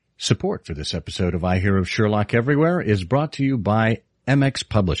Support for this episode of I Hear of Sherlock Everywhere is brought to you by MX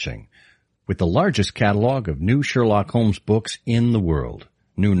Publishing, with the largest catalog of new Sherlock Holmes books in the world.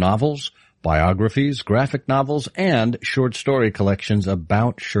 New novels, biographies, graphic novels, and short story collections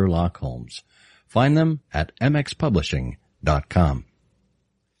about Sherlock Holmes. Find them at mxpublishing.com.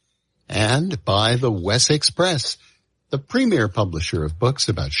 And by the Wessex Press, the premier publisher of books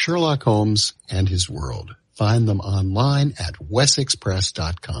about Sherlock Holmes and his world. Find them online at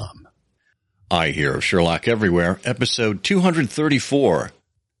wessexpress.com. I Hear of Sherlock Everywhere, episode 234,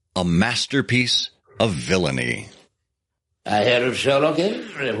 A Masterpiece of Villainy. I hear of Sherlock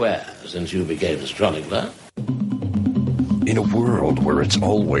everywhere since you became a chronicler. In a world where it's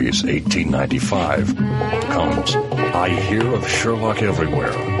always 1895, comes I Hear of Sherlock Everywhere,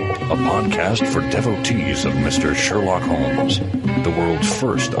 a podcast for devotees of Mr. Sherlock Holmes, the world's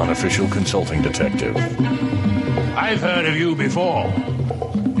first unofficial consulting detective. I've heard of you before.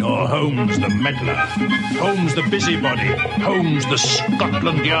 You're Holmes the meddler, Holmes the busybody, Holmes the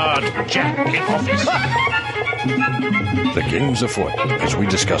Scotland Yard Jack in office. The game's afoot as we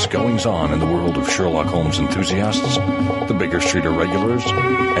discuss goings-on in the world of Sherlock Holmes enthusiasts, the Baker Street irregulars,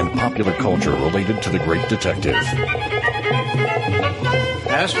 and popular culture related to the great detective.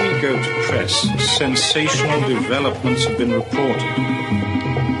 As we go to press, sensational developments have been reported.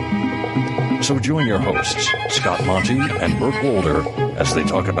 So join your hosts, Scott Monty and Burt Wolder, as they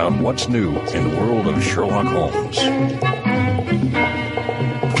talk about what's new in the world of Sherlock Holmes.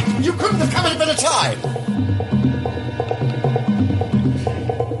 You couldn't have come at a better time!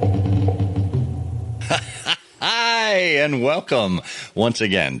 Hi, and welcome once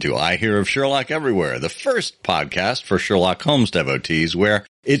again to I Hear of Sherlock Everywhere, the first podcast for Sherlock Holmes devotees where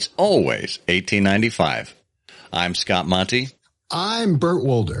it's always 1895. I'm Scott Monty. I'm Burt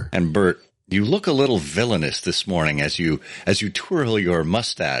Wolder. And Burt, you look a little villainous this morning as you twirl your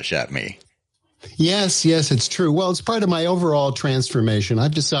mustache at me. Yes, it's true. Well, it's part of my overall transformation.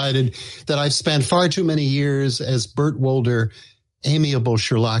 I've decided that I've spent far too many years as Burt Wolder, amiable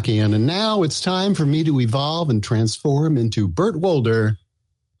Sherlockian, and now it's time for me to evolve and transform into Burt Wolder,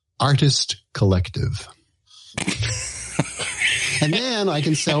 artist collective. And then I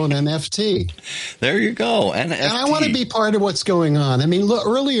can sell an NFT. There you go, NFT. And I want to be part of what's going on. I mean, look,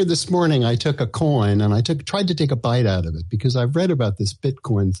 earlier this morning I took a coin and I tried to take a bite out of it because I've read about this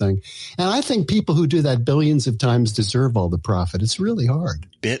Bitcoin thing. And I think people who do that billions of times deserve all the profit. It's really hard.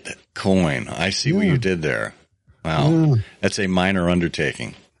 Bitcoin. I see what you did there. Wow. That's a minor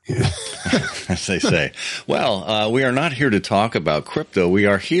undertaking. As they say. Well, we are not here to talk about crypto. We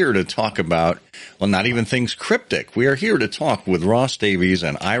are here to talk about, well, not even things cryptic. We are here to talk with Ross Davies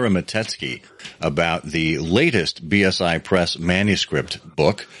and Ira Matetsky about the latest BSI Press manuscript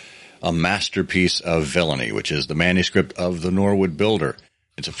book, A Masterpiece of Villainy, which is the manuscript of the Norwood Builder.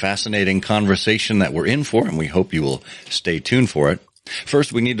 It's a fascinating conversation that we're in for, and we hope you will stay tuned for it.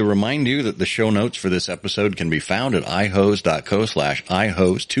 First, we need to remind you that the show notes for this episode can be found at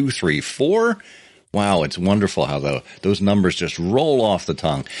ihose.co/ihose234. Wow, it's wonderful how those numbers just roll off the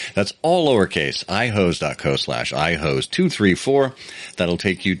tongue. That's all lowercase, ihose.co/ihose234. That'll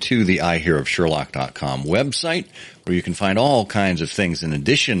take you to the ihearofsherlock.com website, where you can find all kinds of things in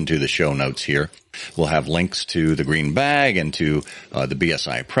addition to the show notes here. We'll have links to the Green Bag and to the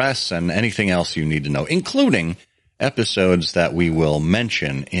BSI Press and anything else you need to know, including episodes that we will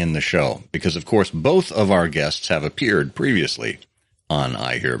mention in the show, because of course both of our guests have appeared previously on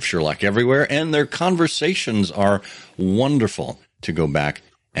I Hear of Sherlock Everywhere, and their conversations are wonderful to go back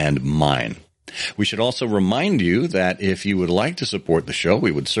and mine. We should also remind you that if you would like to support the show, we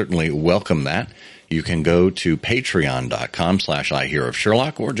would certainly welcome that. You can go to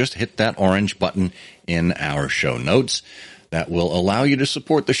patreon.com/IHearOfSherlock, or just hit that orange button in our show notes. That will allow you to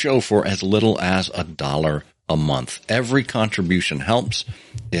support the show for as little as $1 a month. Every contribution helps.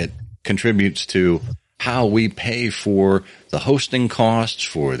 It contributes to how we pay for the hosting costs,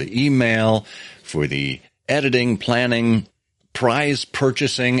 for the email, for the editing, planning, prize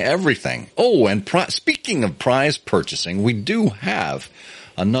purchasing, everything. Oh, and speaking of prize purchasing, we do have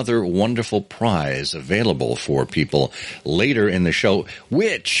another wonderful prize available for people later in the show,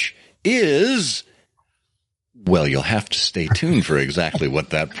 which is, well, you'll have to stay tuned for exactly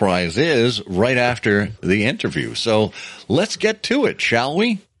what that prize is right after the interview. So let's get to it, shall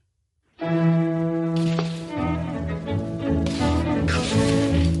we?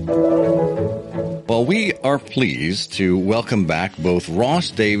 Well, we are pleased to welcome back both Ross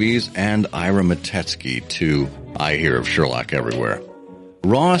Davies and Ira Matetsky to I Hear of Sherlock Everywhere.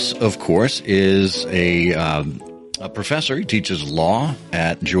 Ross, of course, is a professor. He teaches law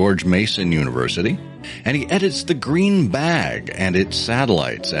at George Mason University. And he edits the Green Bag and its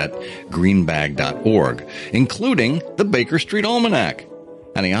satellites at greenbag.org, including the Baker Street Almanac.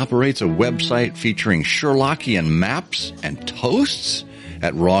 And he operates a website featuring Sherlockian maps and toasts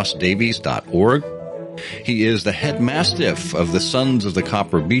at rossdavies.org. He is the head mastiff of the Sons of the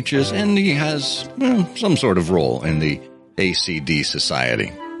Copper Beeches, and he has some sort of role in the ACD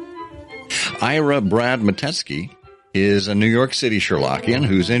Society. Ira Brad Matetsky is a New York City Sherlockian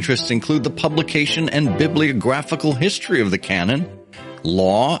whose interests include the publication and bibliographical history of the canon,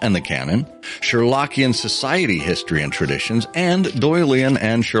 law and the canon, Sherlockian society history and traditions, and Doylean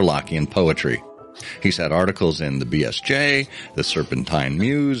and Sherlockian poetry. He's had articles in the BSJ, the Serpentine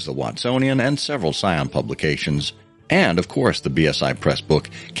Muse, the Watsonian, and several Scion publications, and, of course, the BSI Press book,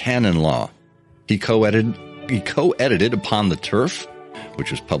 Canon Law. He co-edited Upon the Turf,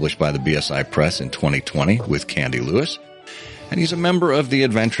 which was published by the BSI Press in 2020 with Candy Lewis, and he's a member of the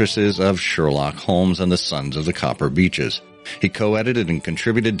Adventresses of Sherlock Holmes and the Sons of the Copper Beeches. He co-edited and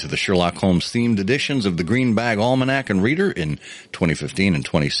contributed to the Sherlock Holmes themed editions of the Green Bag Almanac and Reader in 2015 and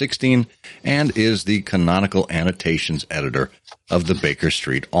 2016, and is the canonical annotations editor of the Baker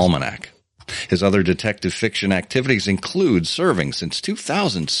Street Almanac. His other detective fiction activities include serving since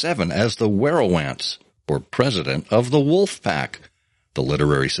 2007 as the Werowance, or president of the Wolf Pack, the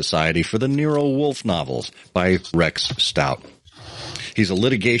literary society for the Nero Wolfe novels by Rex Stout. He's a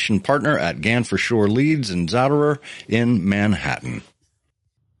litigation partner at Ganfor Shore Leeds and Zauderer in Manhattan.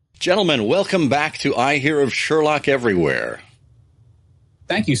 Gentlemen, welcome back to I Hear of Sherlock Everywhere.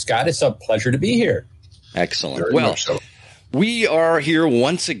 Thank you, Scott. It's a pleasure to be here. Excellent. Very Well, much so. we are here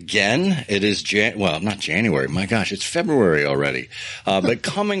once again. It is, not January. My gosh, it's February already. But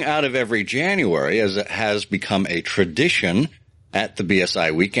coming out of every January, as it has become a tradition at the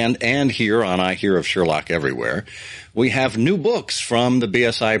BSI weekend and here on I Hear of Sherlock Everywhere, we have new books from the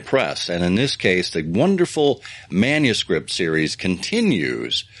BSI Press. And in this case, the wonderful manuscript series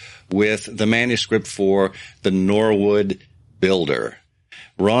continues with the manuscript for the Norwood Builder.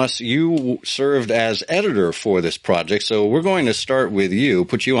 Ross, you served as editor for this project, so we're going to start with you,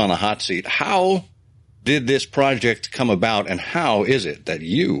 put you on the hot seat. How did this project come about, and how is it that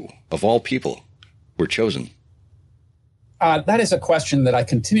you, of all people, were chosen? That is a question that I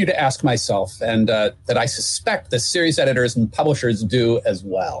continue to ask myself, and that I suspect the series editors and publishers do as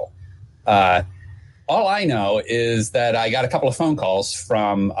well. All I know is that I got a couple of phone calls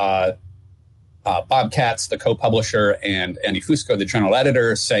from Bob Katz, the co-publisher, and Andy Fusco, the general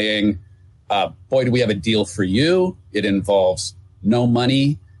editor, saying, boy, do we have a deal for you. It involves no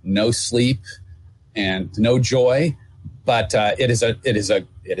money, no sleep, and no joy. But it is a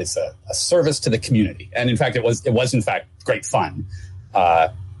service to the community, and in fact, it was in fact great fun,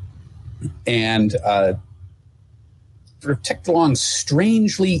 and sort of ticked along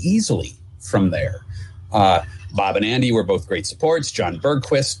strangely easily from there. Bob and Andy were both great supports. John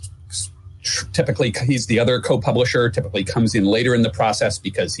Bergquist, typically he's the other co-publisher, typically comes in later in the process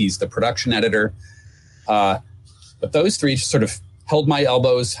because he's the production editor. But those three sort of held my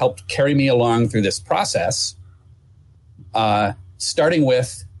elbows, helped carry me along through this process. Starting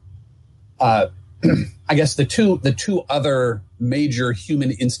with, I guess the two other major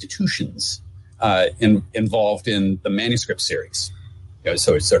human institutions involved in the manuscript series.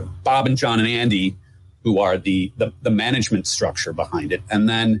 So it's sort of Bob and John and Andy, who are the management structure behind it, and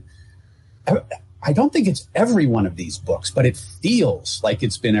then I don't think it's every one of these books, but it feels like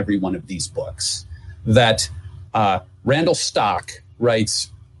it's been every one of these books that Randall Stock writes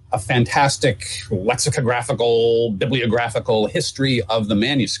a fantastic lexicographical, bibliographical history of the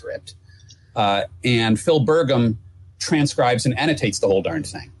manuscript. And Phil Burgum transcribes and annotates the whole darn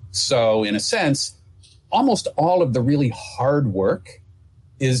thing. So in a sense, almost all of the really hard work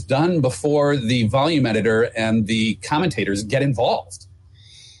is done before the volume editor and the commentators get involved.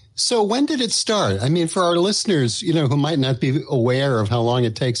 So when did it start? I mean, for our listeners, who might not be aware of how long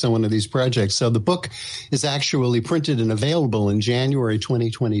it takes on one of these projects. So the book is actually printed and available in January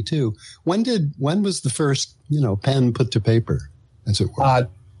 2022. When was the first, pen put to paper, as it were?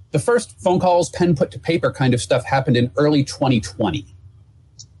 The first phone calls, pen put to paper kind of stuff happened in early 2020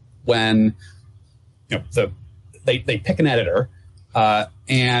 when, they pick an editor,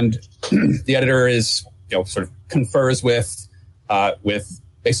 and the editor is, sort of confers with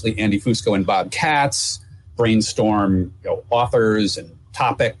basically Andy Fusco and Bob Katz, brainstorm authors and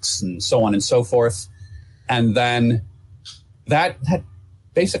topics and so on and so forth. And then that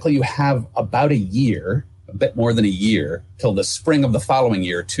basically you have about a year, a bit more than a year, till the spring of the following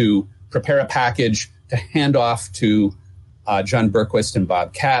year to prepare a package to hand off to John Bergquist and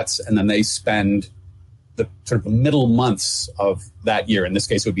Bob Katz. And then they spend the sort of middle months of that year, in this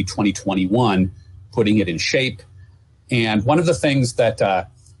case it would be 2021, putting it in shape. And one of the things that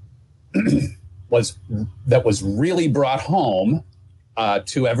was really brought home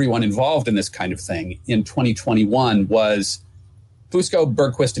to everyone involved in this kind of thing in 2021 was Fusco,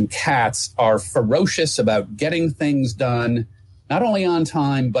 Bergquist, and Katz are ferocious about getting things done, not only on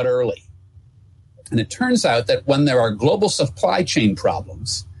time, but early. And it turns out that when there are global supply chain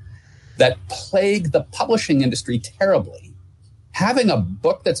problems that plague the publishing industry terribly, having a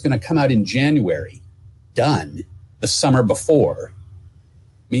book that's going to come out in January done the summer before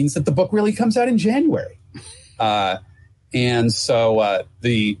means that the book really comes out in January. And so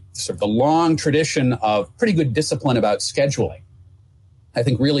the sort of the long tradition of pretty good discipline about scheduling, I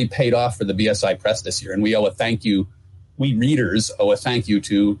think, really paid off for the BSI Press this year. And we owe a thank you. We readers owe a thank you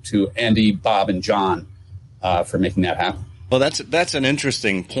to Andy, Bob, and John for making that happen. Well, that's an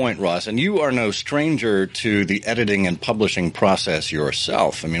interesting point, Ross. And you are no stranger to the editing and publishing process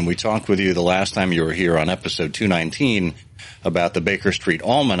yourself. I mean, we talked with you the last time you were here on episode 219 about the Baker Street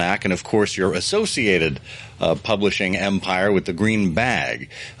Almanac, and of course your associated publishing empire with the Green Bag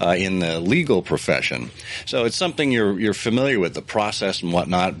in the legal profession. So it's something you're familiar with, the process and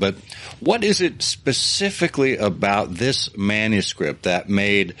whatnot. But what is it specifically about this manuscript that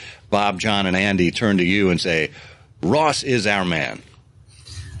made Bob, John, and Andy turn to you and say, Ross is our man?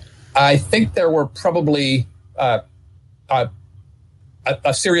 I think there were probably a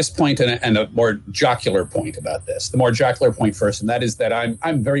serious point and a more jocular point about this. The more jocular point first, and that is that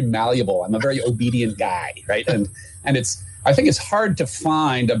I'm very malleable. I'm a very obedient guy, right? And I think it's hard to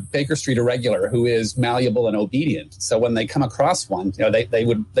find a Baker Street irregular who is malleable and obedient. So when they come across one, they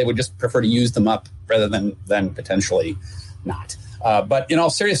would just prefer to use them up rather than potentially not. But in all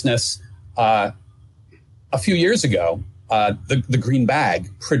seriousness, a few years ago, the Green Bag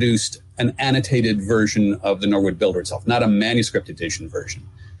produced an annotated version of the Norwood Builder itself, not a manuscript edition version,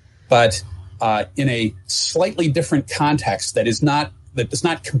 but in a slightly different context that does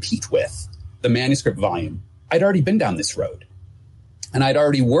not compete with the manuscript volume. I'd already been down this road, and I'd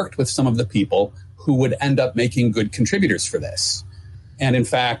already worked with some of the people who would end up making good contributors for this. And in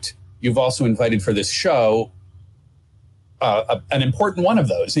fact, you've also invited for this show an important one of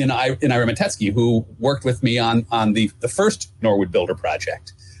those in Ira Matetsky, who worked with me on the first Norwood Builder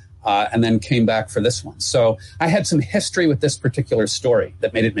project, and then came back for this one. So I had some history with this particular story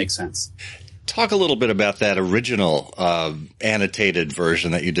that made it make sense. Talk a little bit about that original annotated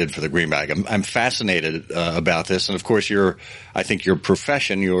version that you did for the Green Bag. I'm fascinated about this, and of course, I think your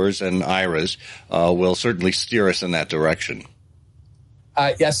profession, yours and Ira's, will certainly steer us in that direction.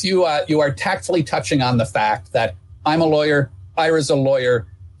 Yes, you are tactfully touching on the fact that I'm a lawyer, Ira's a lawyer,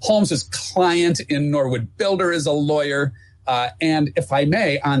 Holmes's client in Norwood Builder is a lawyer, and if I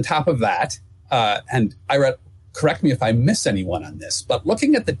may, on top of that, and Ira, correct me if I miss anyone on this, but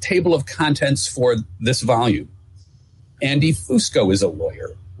looking at the table of contents for this volume, Andy Fusco is a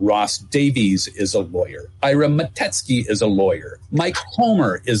lawyer, Ross Davies is a lawyer, Ira Matetsky is a lawyer, Mike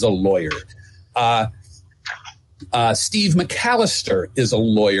Homer is a lawyer, Steve McAllister is a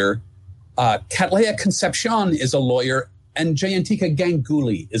lawyer, Cattleya Concepcion is a lawyer, and Jayantika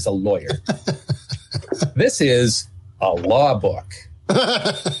Ganguly is a lawyer. This is a law book.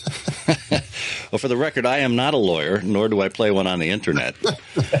 Well, for the record, I am not a lawyer, nor do I play one on the internet.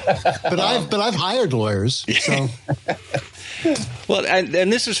 But I've hired lawyers. So. Well,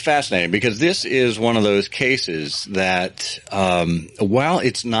 and this is fascinating because this is one of those cases that, while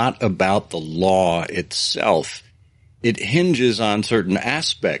it's not about the law itself, it hinges on certain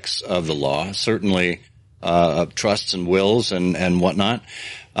aspects of the law, certainly of trusts and wills and whatnot.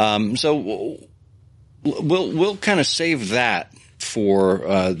 So we'll kind of save that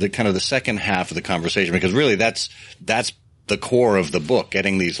for the kind of the second half of the conversation, because really that's the core of the book,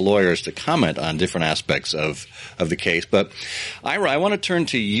 getting these lawyers to comment on different aspects of the case. But Ira, I want to turn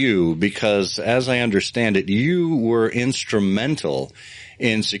to you because, as I understand it, you were instrumental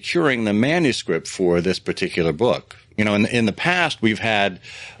in securing the manuscript for this particular book. You know, in the past, we've had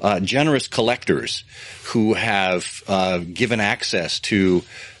generous collectors who have given access to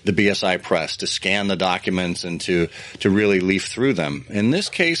the BSI Press to scan the documents and to really leaf through them. In this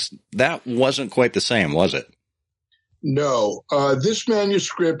case, that wasn't quite the same, was it? No. This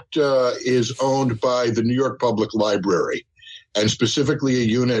manuscript is owned by the New York Public Library, and specifically a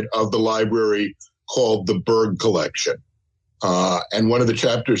unit of the library called the Berg Collection. And one of the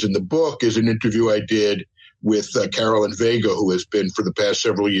chapters in the book is an interview I did with Carolyn Vega, who has been for the past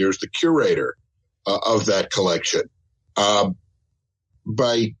several years the curator of that collection.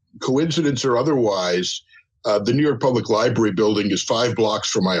 By coincidence or otherwise, the New York Public Library building is 5 blocks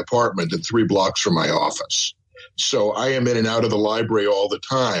from my apartment and 3 blocks from my office. So I am in and out of the library all the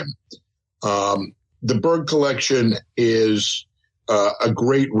time. the Berg Collection is a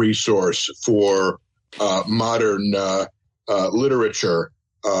great resource for modern literature,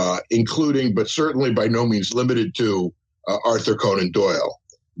 including, but certainly by no means limited to, Arthur Conan Doyle.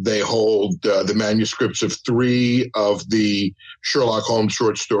 They hold the manuscripts of 3 of the Sherlock Holmes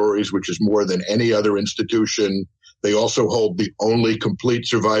short stories, which is more than any other institution. They also hold the only complete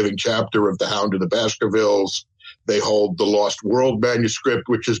surviving chapter of The Hound of the Baskervilles. They hold the Lost World manuscript,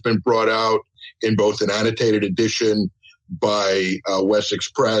 which has been brought out in both an annotated edition by Wessex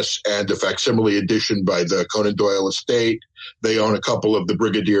Press and a facsimile edition by the Conan Doyle estate. They own a couple of the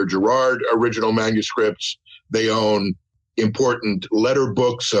Brigadier Gerard original manuscripts. They own important letter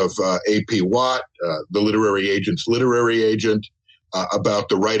books of A.P. Watt, the literary agent's literary agent, about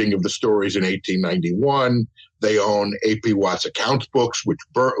the writing of the stories in 1891. They own A.P. Watt's account books, which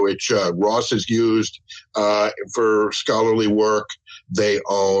Ross has used for scholarly work. They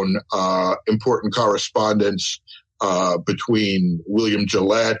own important correspondence between William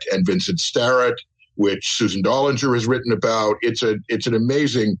Gillette and Vincent Starrett, which Susan Dollinger has written about. It's an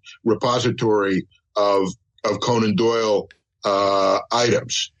amazing repository of Conan Doyle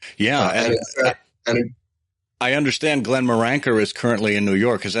items. Yeah, I understand Glenn Maranker is currently in New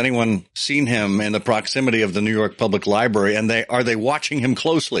York. Has anyone seen him in the proximity of the New York Public Library? And are they watching him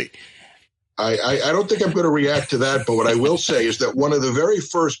closely? I don't think I'm going to react to that, but what I will say is that one of the very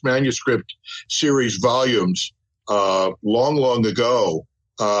first manuscript series volumes long ago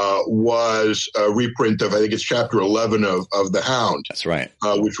was a reprint of, I think it's chapter 11 of The Hound. That's right.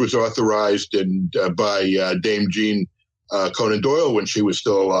 Which was authorized by Dame Jean Conan Doyle when she was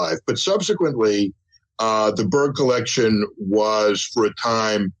still alive. But subsequently, the Berg Collection was, for a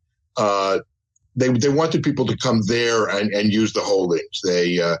time, they wanted people to come there and use the holdings.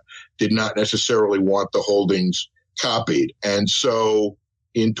 They did not necessarily want the holdings copied. And so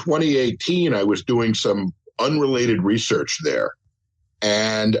in 2018, I was doing some unrelated research there.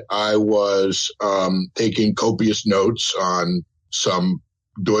 And I was taking copious notes on some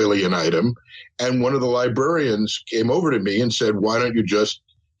Doylean item. And one of the librarians came over to me and said, "Why don't you just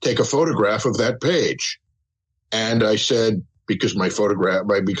take a photograph of that page?" And I said, because my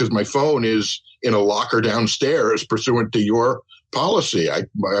phone is in a locker downstairs pursuant to your policy. I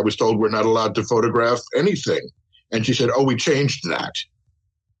was told we're not allowed to photograph anything. And she said, "Oh, we changed that."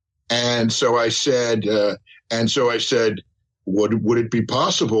 And so I said, would it be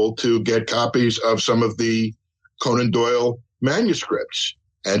possible to get copies of some of the Conan Doyle manuscripts?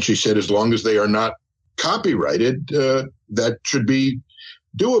 And she said, as long as they are not copyrighted, that should be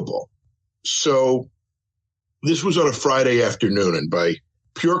doable. So this was on a Friday afternoon, and by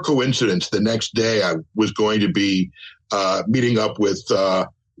pure coincidence, the next day I was going to be meeting up with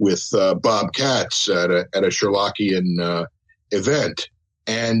Bob Katz at a Sherlockian event.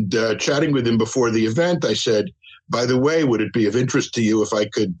 And chatting with him before the event, I said, "By the way, would it be of interest to you if I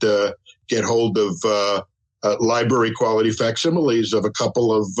could get hold of library quality facsimiles of a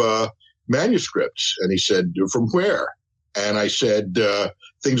couple of manuscripts?" And he said, "From where?" And I said,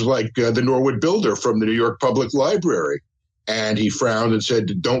 things like the Norwood Builder from the New York Public Library. And he frowned and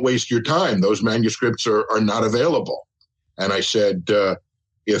said, "Don't waste your time. Those manuscripts are not available." And I said,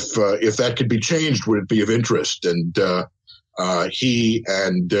 if that could be changed, would it be of interest? And he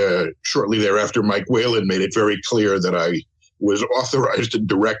and shortly thereafter, Mike Whalen made it very clear that I was authorized and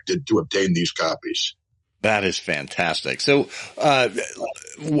directed to obtain these copies. That is fantastic. So,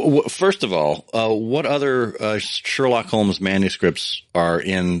 first of all, what other Sherlock Holmes manuscripts are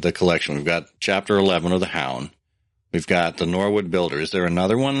in the collection? We've got Chapter 11 of The Hound. We've got the Norwood Builder. Is there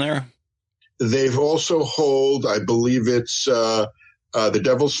another one there? They've also hold, I believe it's the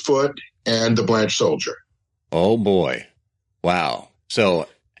Devil's Foot and the Blanche Soldier. Oh, boy. Wow. So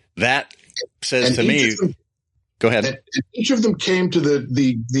that says to me... Go ahead. And each of them came to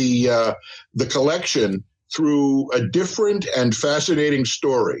the collection through a different and fascinating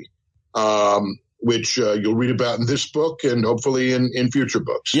story, which you'll read about in this book and hopefully in future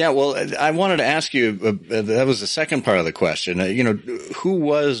books. Yeah, well, I wanted to ask you, that was the second part of the question. Who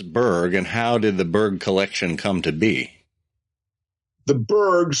was Berg and how did the Berg collection come to be? The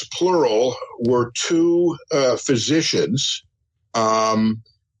Bergs, plural, were two physicians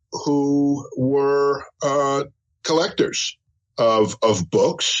who were collectors of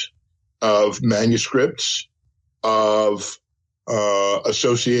books, of manuscripts, of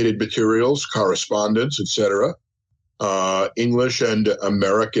associated materials, correspondence, etc., English and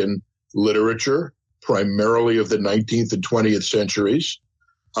American literature, primarily of the 19th and 20th centuries.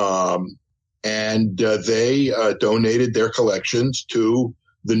 And they donated their collections to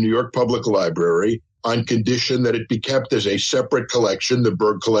the New York Public Library on condition that it be kept as a separate collection. The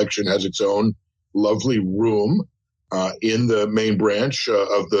Berg collection has its own lovely room in the main branch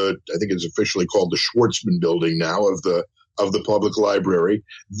of the, I think it's officially called the Schwartzman Building now, of the public library.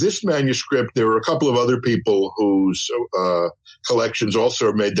 This manuscript, there were a couple of other people whose collections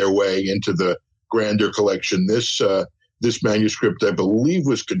also made their way into the grander collection. This manuscript, I believe,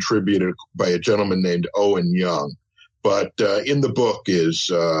 was contributed by a gentleman named Owen Young. But in the book is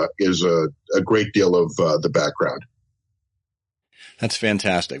a great deal of the background. That's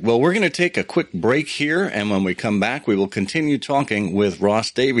fantastic. Well, we're going to take a quick break here, and when we come back, we will continue talking with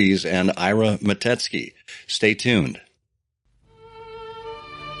Ross Davies and Ira Matetsky. Stay tuned.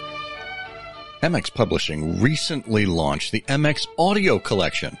 MX Publishing recently launched the MX Audio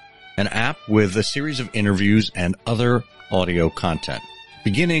Collection, an app with a series of interviews and other audio content,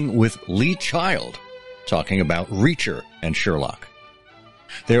 beginning with Lee Child talking about Reacher and Sherlock.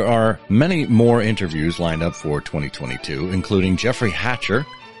 There are many more interviews lined up for 2022, including Jeffrey Hatcher,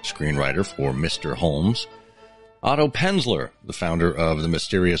 screenwriter for Mr. Holmes, Otto Penzler, the founder of the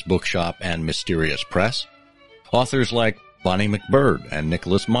Mysterious Bookshop and Mysterious Press, authors like Bonnie McBird and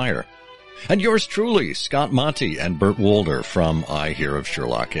Nicholas Meyer, and yours truly, Scott Monty and Burt Wolder from I Hear of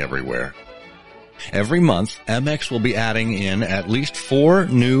Sherlock Everywhere. Every month, MX will be adding in at least 4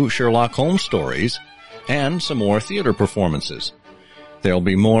 new Sherlock Holmes stories and some more theater performances. There'll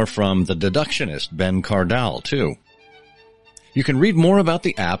be more from the deductionist Ben Cardall, too. You can read more about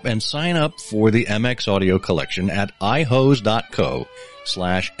the app and sign up for the MX Audio Collection at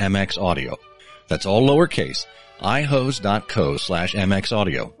ihose.co/MXaudio. That's all lowercase,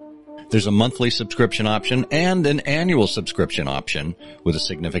 ihose.co/MXaudio. There's a monthly subscription option and an annual subscription option with a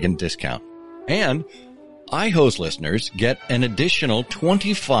significant discount. And iHose listeners get an additional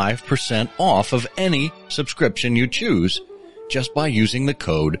 25% off of any subscription you choose just by using the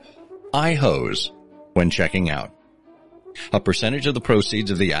code iHose when checking out. A percentage of the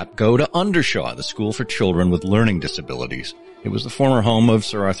proceeds of the app go to Undershaw, the School for Children with Learning Disabilities. It was the former home of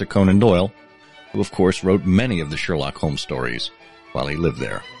Sir Arthur Conan Doyle, who of course wrote many of the Sherlock Holmes stories while he lived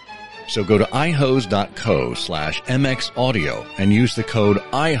there. So go to ihose.co/MXaudio and use the code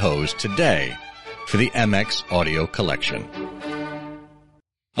iHose today for the MX Audio Collection.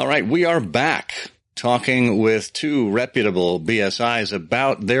 All right, we are back talking with 2 reputable BSIs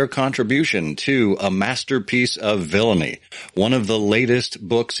about their contribution to A Masterpiece of Villainy, one of the latest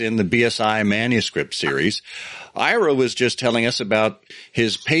books in the BSI manuscript series. Ira was just telling us about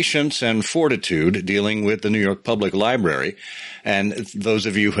his patience and fortitude dealing with the New York Public Library. And those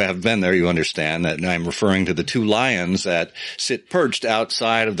of you who have been there, you understand that I'm referring to the 2 lions that sit perched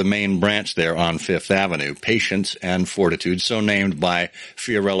outside of the main branch there on Fifth Avenue, Patience and Fortitude, so named by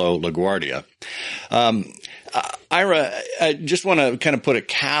Fiorello LaGuardia. Ira, I just want to kind of put a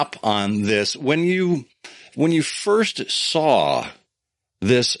cap on this. When you first saw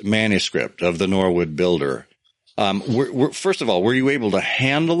this manuscript of the Norwood Builder, first of all, were you able to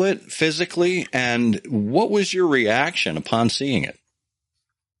handle it physically, and what was your reaction upon seeing it?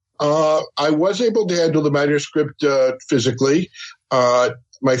 I was able to handle the manuscript physically.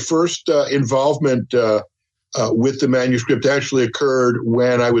 My first involvement with the manuscript actually occurred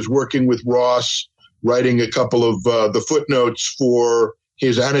when I was working with Ross, writing a couple of the footnotes for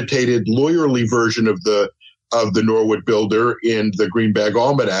his annotated lawyerly version of the Norwood Builder in the Greenbag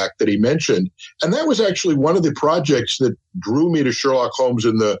Almanac that he mentioned. And that was actually one of the projects that drew me to Sherlock Holmes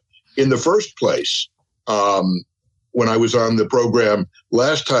in the first place. When I was on the program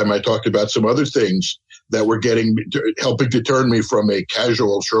last time, I talked about some other things that were helping to turn me from a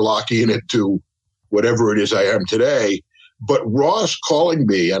casual Sherlockian into whatever it is I am today. But Ross calling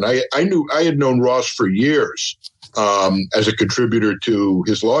me, and I had known Ross for years as a contributor to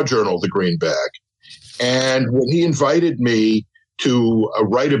his law journal, The Greenbag. And when he invited me to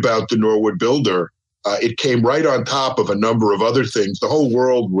write about the Norwood Builder, it came right on top of a number of other things. The whole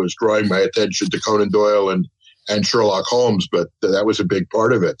world was drawing my attention to Conan Doyle and Sherlock Holmes, but that was a big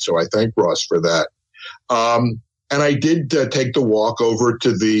part of it. So I thank Ross for that. And I did take the walk over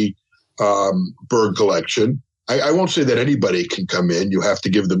to the Berg collection. I won't say that anybody can come in. You have to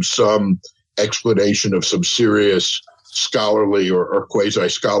give them some explanation of some serious scholarly or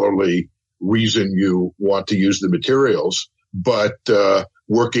quasi-scholarly reason you want to use the materials, but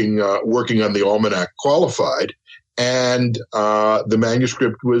working on the almanac qualified, and the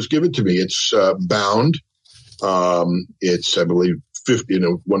manuscript was given to me. It's bound. It's, I believe, 50.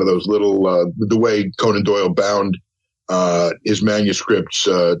 One of those little the way Conan Doyle bound his manuscripts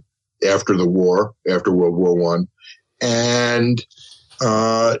after the war, after World War I, and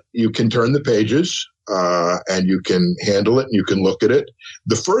you can turn the pages. And you can handle it and you can look at it.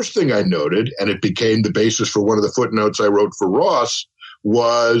 The first thing I noted, and it became the basis for one of the footnotes I wrote for Ross,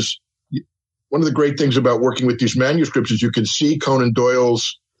 was one of the great things about working with these manuscripts is you can see Conan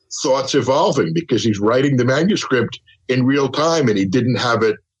Doyle's thoughts evolving because he's writing the manuscript in real time, and he didn't have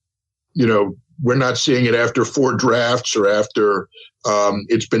it, we're not seeing it after 4 drafts or after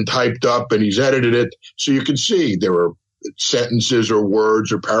it's been typed up and he's edited it. So you can see there are sentences or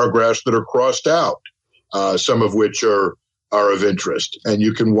words or paragraphs that are crossed out, some of which are of interest. And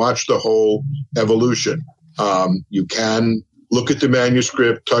you can watch the whole evolution. You can look at the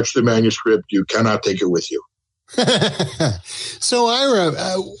manuscript, touch the manuscript. You cannot take it with you. So, Ira,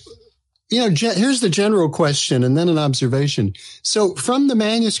 here's the general question and then an observation. So from the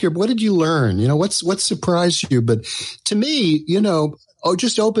manuscript, what did you learn? What surprised you? But to me,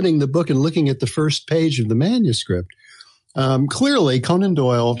 just opening the book and looking at the first page of the manuscript, clearly Conan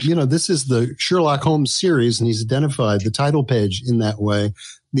Doyle, this is the Sherlock Holmes series, and he's identified the title page in that way,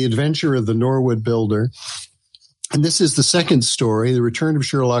 The Adventure of the Norwood Builder. And this is the second story, The Return of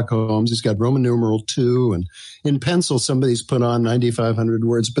Sherlock Holmes. He's got Roman numeral 2, and in pencil, somebody's put on 9,500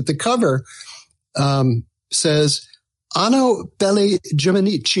 words. But the cover says, Anno Belli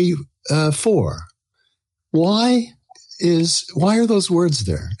Geminici 4. Why are those words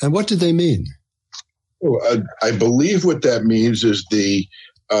there? And what do they mean? I believe what that means is the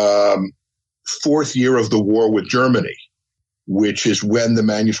 4th year of the war with Germany, which is when the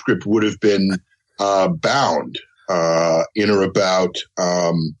manuscript would have been bound. In or about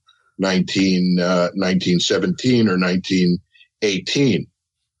 1917 or 1918.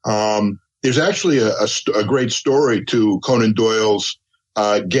 There's actually a great story to Conan Doyle's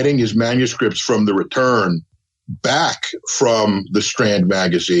getting his manuscripts from the Return back from the Strand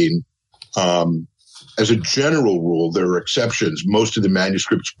magazine. As a general rule, there are exceptions. Most of the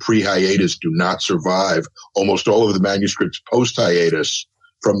manuscripts pre-hiatus do not survive. Almost all of the manuscripts post-hiatus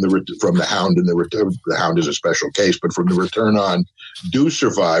from the Hound and the Return. The Hound is a special case, but from the Return on do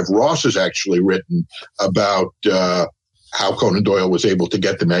survive. Ross has actually written about how Conan Doyle was able to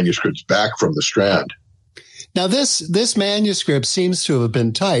get the manuscripts back from the Strand. Now, this manuscript seems to have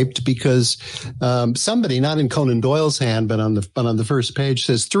been typed because somebody, not in Conan Doyle's hand, but on the first page,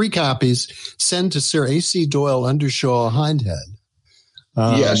 says 3 copies sent to Sir A.C. Doyle, Undershaw, Hindhead.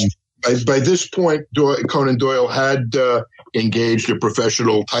 Yes. By this point, Conan Doyle had engaged a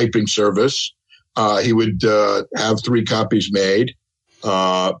professional typing service. He would have 3 copies made.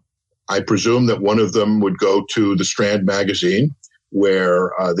 I presume that one of them would go to the Strand magazine,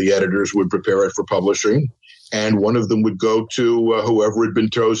 where the editors would prepare it for publishing, and one of them would go to whoever had been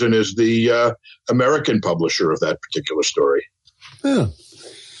chosen as the American publisher of that particular story. Yeah.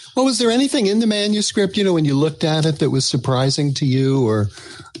 Well, was there anything in the manuscript, when you looked at it that was surprising to you or,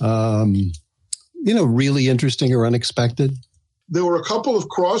 really interesting or unexpected? There were a couple of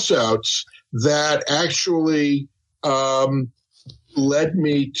crossouts that actually led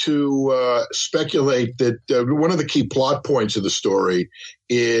me to speculate that one of the key plot points of the story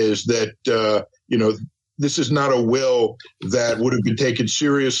is that, this is not a will that would have been taken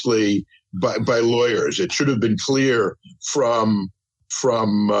seriously by lawyers. It should have been clear from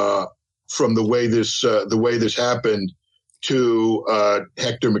the way this happened to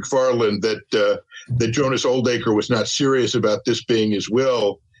Hector MacFarlane that Jonas Oldacre was not serious about this being his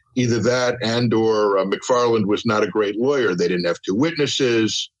will. Either that and or MacFarlane was not a great lawyer. They didn't have 2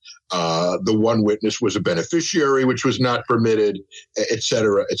 witnesses. The one witness was a beneficiary, which was not permitted, et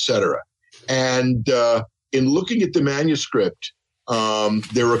cetera, et cetera. And in looking at the manuscript,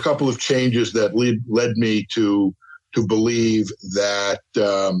 there were a couple of changes that led me to believe that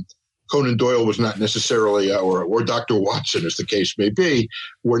Conan Doyle was not necessarily, or Dr. Watson, as the case may be,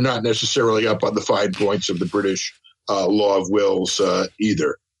 were not necessarily up on the fine points of the British law of wills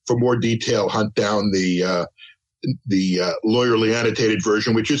either. For more detail, hunt down the lawyerly annotated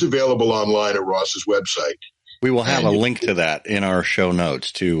version, which is available online at Ross's website. We will have a link to that in our show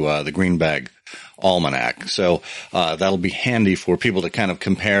notes to the Greenbag Almanac. So that'll be handy for people to kind of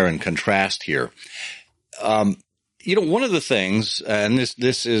compare and contrast here. One of the things, and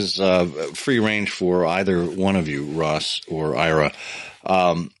this is free range for either one of you, Ross or Ira,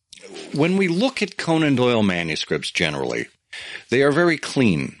 when we look at Conan Doyle manuscripts generally, they are very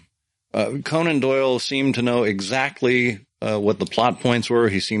clean. Conan Doyle seemed to know exactly what the plot points were.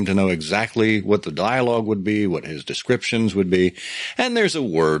 He seemed to know exactly what the dialogue would be, what his descriptions would be. And there's a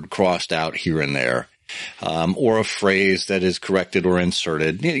word crossed out here and there, or a phrase that is corrected or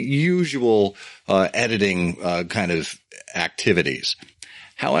inserted, usual editing kind of activities.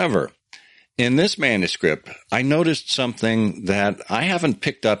 However, in this manuscript, I noticed something that I haven't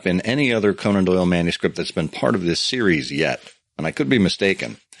picked up in any other Conan Doyle manuscript that's been part of this series yet, and I could be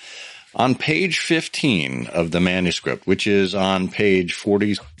mistaken. On page 15 of the manuscript, which is on pages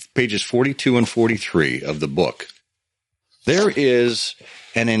 42 and 43 of the book, there is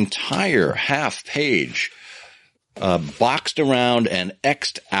an entire half page boxed around and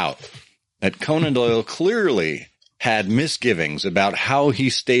X'd out that Conan Doyle clearly had misgivings about how he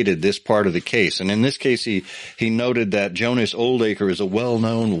stated this part of the case. And in this case, he noted that Jonas Oldacre is a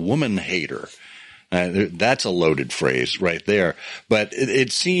well-known woman hater. That's a loaded phrase right there. But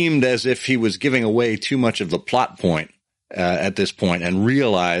it seemed as if he was giving away too much of the plot point at this point and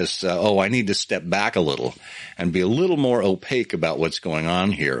realized, I need to step back a little and be a little more opaque about what's going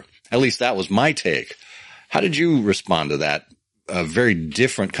on here. At least that was my take. How did you respond to that? A very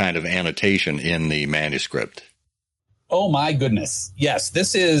different kind of annotation in the manuscript. Oh, my goodness. Yes,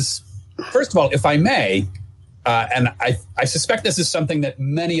 this is, first of all, if I may, and I suspect this is something that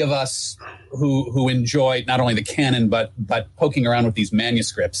many of us who enjoy not only the canon, but poking around with these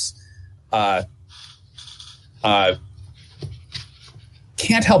manuscripts can't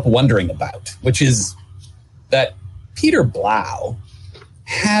help wondering about, which is that Peter Blau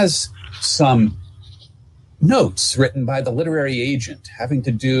has some notes written by the literary agent having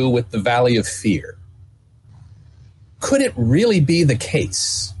to do with the Valley of Fear. Could it really be the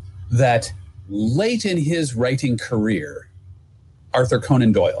case that late in his writing career, Arthur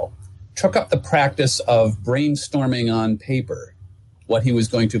Conan Doyle took up the practice of brainstorming on paper what he was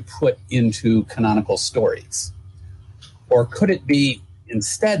going to put into canonical stories? Or could it be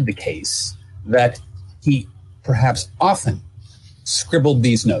instead the case that he perhaps often scribbled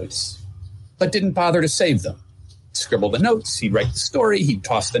these notes, but didn't bother to save them? Scribble the notes, he'd write the story, he'd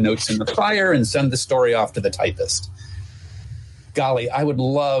toss the notes in the fire and send the story off to the typist. Golly, I would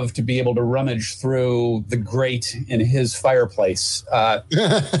love to be able to rummage through the grate in his fireplace. But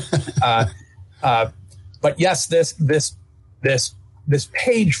yes, this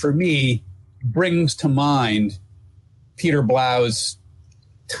page for me brings to mind Peter Blau's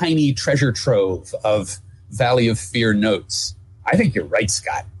tiny treasure trove of Valley of Fear notes. I think you're right,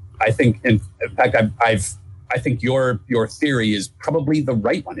 Scott. I think, in fact, I think your theory is probably the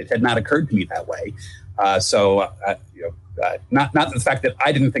right one. It had not occurred to me that way. Not that the fact that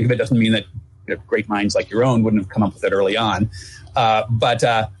I didn't think of it doesn't mean that great minds like your own wouldn't have come up with it early on. But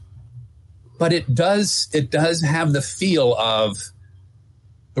it does have the feel of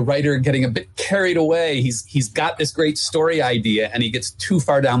the writer getting a bit carried away. He's got this great story idea and he gets too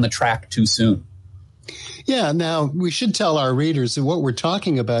far down the track too soon. Yeah. Now we should tell our readers that what we're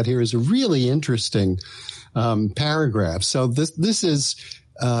talking about here is a really interesting paragraph. So this is,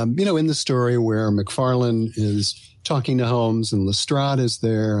 in the story where McFarlane is talking to Holmes and Lestrade is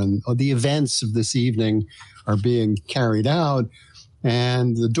there and the events of this evening are being carried out.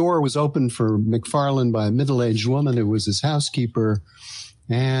 And the door was opened for McFarlane by a middle-aged woman who was his housekeeper.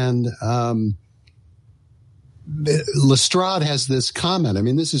 And Lestrade has this comment. I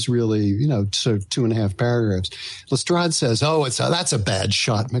mean, this is really, sort of 2.5 paragraphs. Lestrade says, that's a bad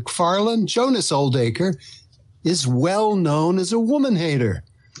shot, McFarlane. Jonas Oldacre is well known as a woman hater.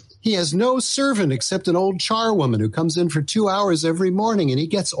 He has no servant except an old charwoman who comes in for 2 hours every morning, and he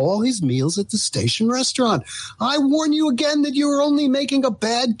gets all his meals at the station restaurant. I warn you again that you are only making a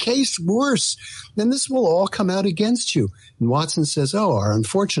bad case worse. Then this will all come out against you. And Watson says, our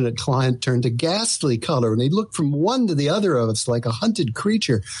unfortunate client turned a ghastly color, and he looked from one to the other of us like a hunted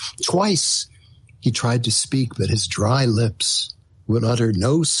creature. Twice he tried to speak, but his dry lips would utter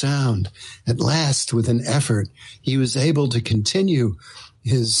no sound. At last, with an effort, he was able to continue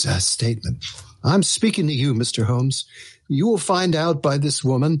his statement. I'm speaking to you, Mr. Holmes. You will find out by this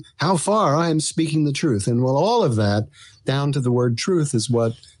woman how far I am speaking the truth. And all of that, down to the word truth, is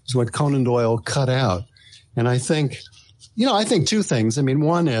what Conan Doyle cut out. And I think, two things. I mean,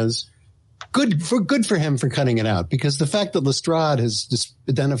 one is good for him for cutting it out, because the fact that Lestrade has just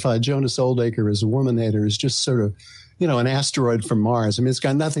identified Jonas Oldacre as a woman hater is just sort of, an asteroid from Mars. I mean, it's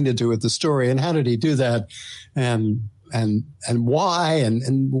got nothing to do with the story. And how did he do that? And why?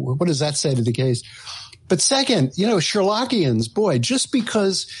 And what does that say to the case? But second, Sherlockians, boy, just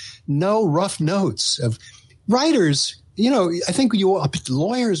because no rough notes of writers, I think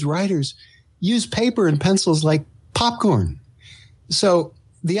lawyers, writers use paper and pencils like popcorn. So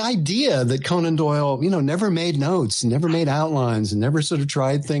the idea that Conan Doyle, never made notes, never made outlines, and never sort of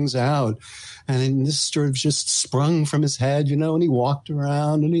tried things out, and this sort of just sprung from his head, and he walked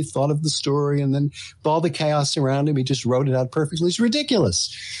around and he thought of the story, and then with all the chaos around him, he just wrote it out perfectly. It's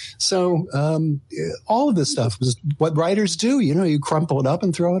ridiculous. So all of this stuff was what writers do. You crumple it up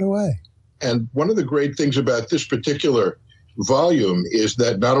and throw it away. And one of the great things about this particular volume is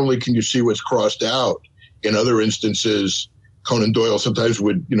that not only can you see what's crossed out in other instances Conan Doyle sometimes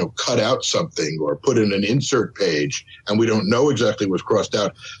would, cut out something or put in an insert page, and we don't know exactly what's crossed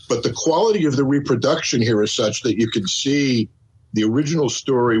out. But the quality of the reproduction here is such that you can see the original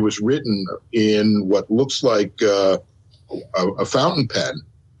story was written in what looks like a fountain pen.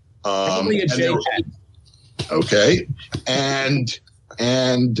 Probably a J pen. Okay. And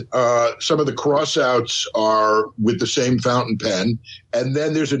some of the crossouts are with the same fountain pen. And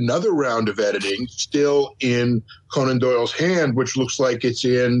then there's another round of editing still in Conan Doyle's hand, which looks like it's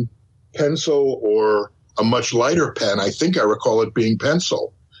in pencil or a much lighter pen. I think I recall it being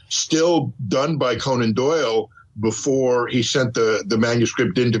pencil. Still done by Conan Doyle before he sent the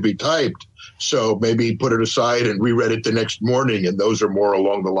manuscript in to be typed. So maybe he put it aside and reread it the next morning, and those are more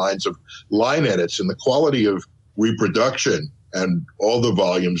along the lines of line edits. And the quality of reproduction, and all the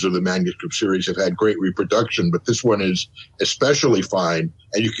volumes of the manuscript series have had great reproduction, but this one is especially fine,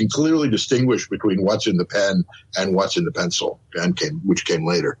 and you can clearly distinguish between what's in the pen and what's in the pencil, which came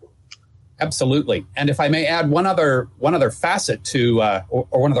later. Absolutely. And if I may add one other facet to,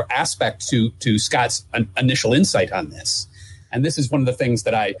 or one other aspect to Scott's initial insight on this, and this is one of the things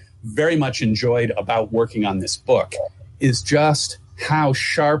that I very much enjoyed about working on this book, is just how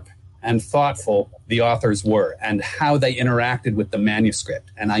sharp and thoughtful the authors were and how they interacted with the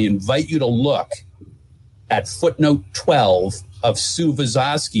manuscript. And I invite you to look at footnote 12 of Sue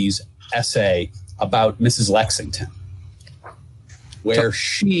Wysocki's essay about Mrs. Lexington, where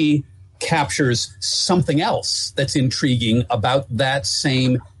she captures something else that's intriguing about that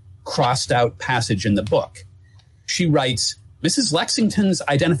same crossed out passage in the book. She writes, Mrs. Lexington's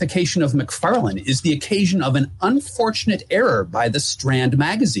identification of McFarlane is the occasion of an unfortunate error by the Strand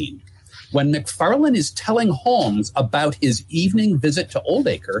magazine. When McFarlane is telling Holmes about his evening visit to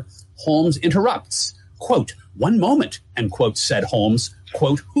Oldacre, Holmes interrupts. Quote, "One moment," end quote, said Holmes.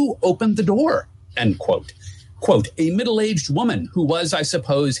 Quote, "Who opened the door?" End quote. Quote, "A middle-aged woman who was, I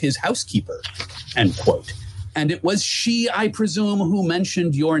suppose, his housekeeper." End quote. "And it was she, I presume, who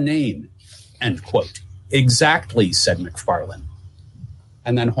mentioned your name." End quote. "Exactly," said McFarlane.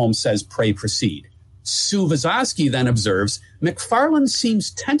 And then Holmes says, "Pray proceed." Sue Wysocki then observes, McFarlane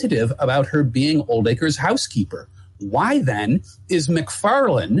seems tentative about her being Oldacre's housekeeper. Why then is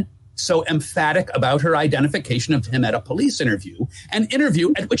McFarlane so emphatic about her identification of him at a police interview, an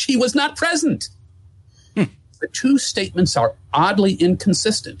interview at which he was not present? The two statements are oddly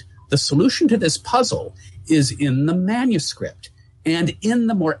inconsistent. The solution to this puzzle is in the manuscript and in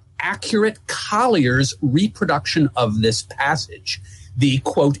the more accurate Collier's reproduction of this passage. The,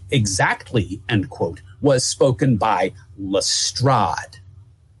 quote, "exactly," end quote, was spoken by Lestrade,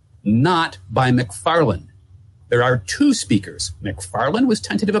 not by McFarlane. There are two speakers. McFarlane was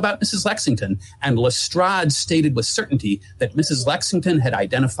tentative about Mrs. Lexington, and Lestrade stated with certainty that Mrs. Lexington had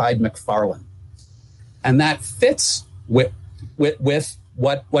identified McFarlane. And that fits with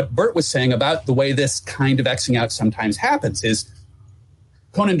what Bert was saying about the way this kind of Xing out sometimes happens, is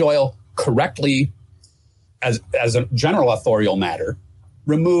Conan Doyle correctly, as a general authorial matter,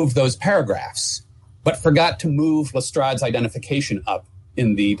 removed those paragraphs, but forgot to move Lestrade's identification up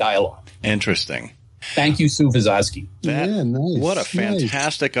in the dialogue. Interesting. Thank you, Sue Wysocki. Yeah, nice. What a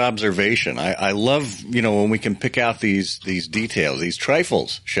fantastic observation. I love, when we can pick out these details, these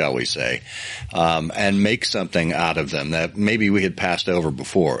trifles, shall we say, and make something out of them that maybe we had passed over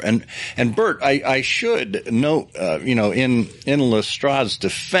before. And Bert, I should note, in Lestrade's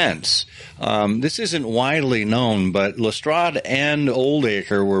defense, this isn't widely known, but Lestrade and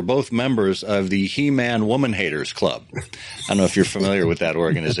Oldacre were both members of the He-Man Woman Haters Club. I don't know if you're familiar with that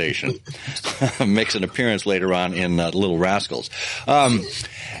organization. Makes an appearance later on in Little Rascals.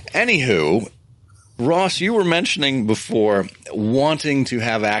 Anywho, Ross, you were mentioning before wanting to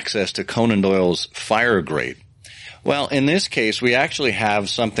have access to Conan Doyle's fire grate. Well, in this case, we actually have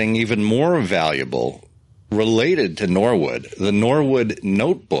something even more valuable related to Norwood, the Norwood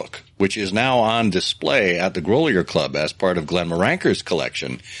Notebook, which is now on display at the Grolier Club as part of Glenn Maranker's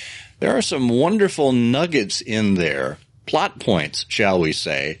collection. There are some wonderful nuggets in there, plot points, shall we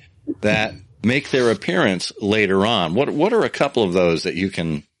say, that make their appearance later on. What are a couple of those that you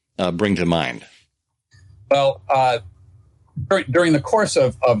can bring to mind? Well, during the course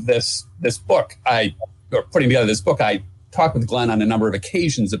of this book, putting together this book, I talked with Glenn on a number of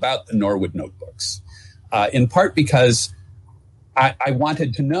occasions about the Norwood Notebooks, in part because I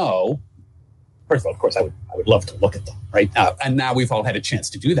wanted to know. First of all, of course, I would love to look at them, right? And now we've all had a chance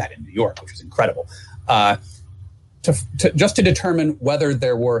to do that in New York, which was incredible. Just to determine whether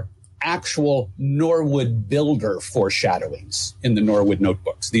there were actual Norwood builder foreshadowings in the Norwood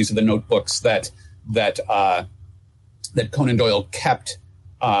Notebooks. These are the notebooks that Conan Doyle kept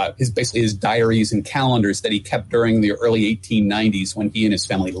his diaries and calendars that he kept during the early 1890s when he and his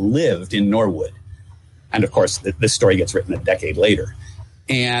family lived in Norwood. And of course, this story gets written a decade later.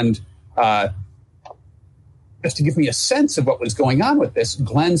 And just to give me a sense of what was going on with this,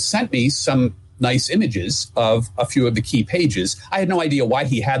 Glenn sent me some nice images of a few of the key pages. I had no idea why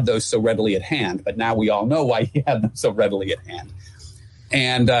he had those so readily at hand, but now we all know why he had them so readily at hand.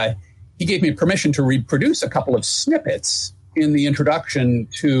 And he gave me permission to reproduce a couple of snippets in the introduction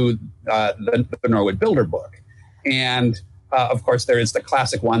to the Norwood Builder book. And of course, there is the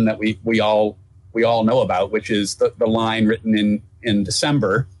classic one that we all know about, which is the line written in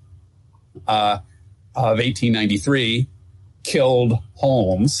December of 1893, killed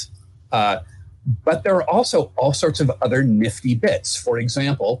Holmes. But there are also all sorts of other nifty bits. For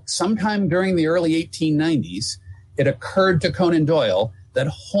example, sometime during the early 1890s, it occurred to Conan Doyle that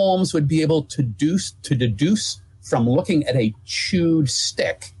Holmes would be able to deduce from looking at a chewed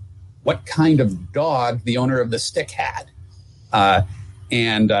stick what kind of dog the owner of the stick had.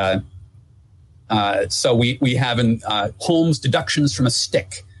 So we have in Holmes' deductions from a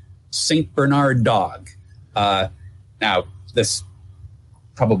stick, St. Bernard dog. Now, this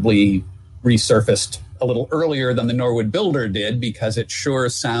probably resurfaced a little earlier than the Norwood Builder did, because it sure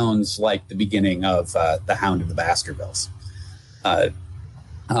sounds like the beginning of The Hound of the Baskervilles. But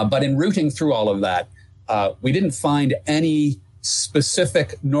in rooting through all of that, we didn't find any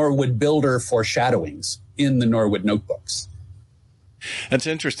specific Norwood Builder foreshadowings in the Norwood notebooks. That's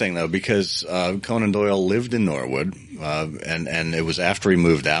interesting, though, because Conan Doyle lived in Norwood, and it was after he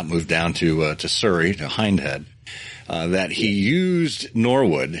moved down to Surrey, to Hindhead, that he used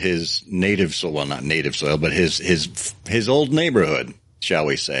Norwood, his native soil, well, not native soil, but his old neighborhood, shall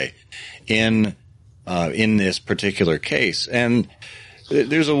we say, in this particular case. And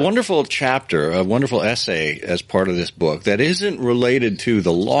there's a wonderful chapter, a wonderful essay as part of this book that isn't related to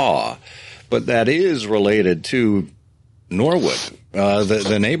the law, but that is related to Norwood,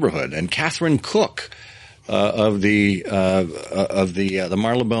 the neighborhood, and Catherine Cook of the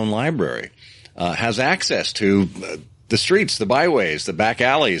Marylebone Library has access to the streets, the byways, the back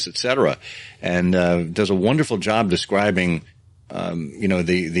alleys, etc., and does a wonderful job describing,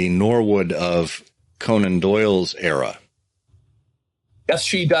 the Norwood of Conan Doyle's era. Yes,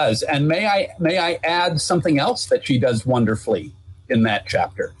 she does. And may I add something else that she does wonderfully in that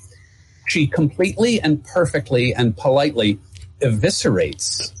chapter? She completely and perfectly and politely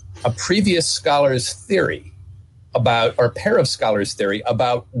eviscerates a previous scholar's theory about, or pair of scholars' theory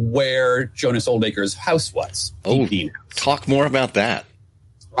about where Jonas Oldacre's house was. Oh, talk more about that.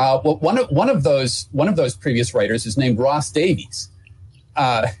 Well, one of those previous writers is named Ross Davies.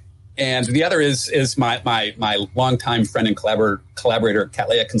 And the other is my longtime friend and collaborator,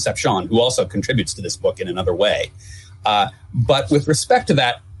 Cattleya Concepcion, who also contributes to this book in another way. But with respect to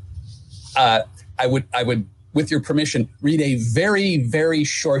that, I would, with your permission, read a very, very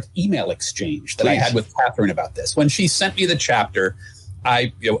short email exchange that I had with Catherine about this. When she sent me the chapter,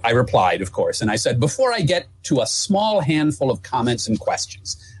 I replied, of course, and I said, before I get to a small handful of comments and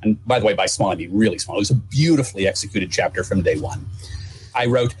questions, and by the way, by small, I mean really small. It was a beautifully executed chapter from day one. I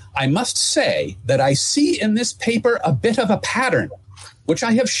wrote, I must say that I see in this paper a bit of a pattern, which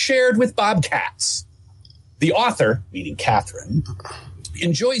I have shared with Bob Katz. The author, meaning Catherine,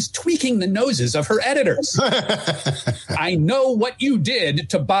 enjoys tweaking the noses of her editors. I know what you did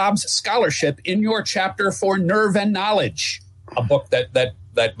to Bob's scholarship in your chapter for Nerve and Knowledge, a book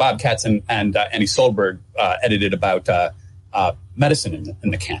that Bob Katz and Annie Solberg edited about medicine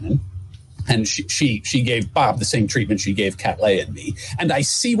in the canon. And she gave Bob the same treatment she gave Cattleya and me. And I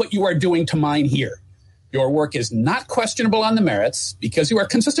see what you are doing to mine here. Your work is not questionable on the merits because you are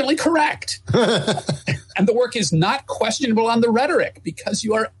consistently correct. And the work is not questionable on the rhetoric because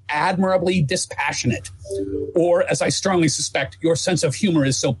you are admirably dispassionate. Or, as I strongly suspect, your sense of humor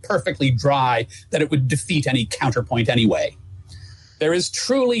is so perfectly dry that it would defeat any counterpoint anyway. There is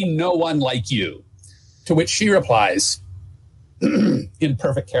truly no one like you. To which she replies, in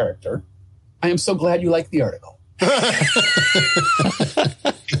perfect character, I am so glad you like the article.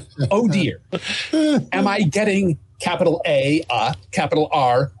 Oh dear. Am I getting capital A, capital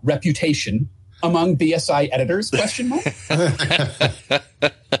R, reputation among BSI editors? Question mark.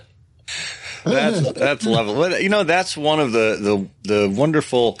 That's lovely. That's one of the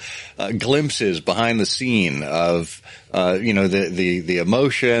wonderful glimpses behind the scene of the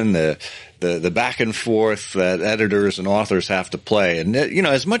emotion, the back and forth that editors and authors have to play. And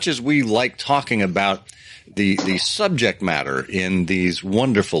as much as we like talking about the subject matter in these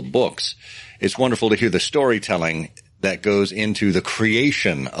wonderful books, it's wonderful to hear the storytelling that goes into the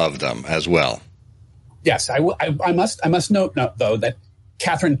creation of them as well. Yes, I must note though that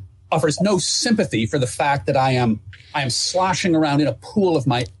Catherine offers no sympathy for the fact that I am sloshing around in a pool of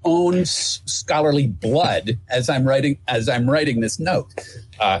my own scholarly blood as I'm writing this note.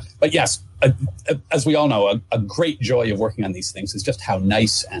 But yes, as we all know, a great joy of working on these things is just how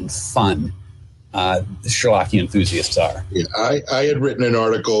nice and fun the Sherlockian enthusiasts are. Yeah, I had written an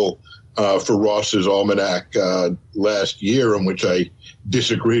article for Ross's Almanac last year in which I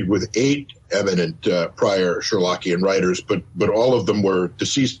disagreed with 8 eminent prior Sherlockian writers, but all of them were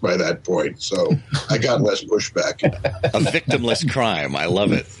deceased by that point, so I got less pushback. A victimless crime. I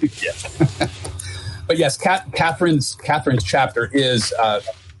love it. Yeah. But yes, Catherine's chapter is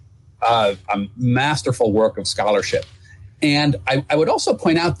a masterful work of scholarship. And I would also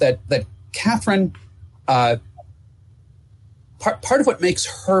point out that Catherine, part of what makes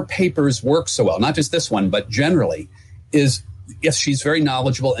her papers work so well, not just this one, but generally, is, yes, she's very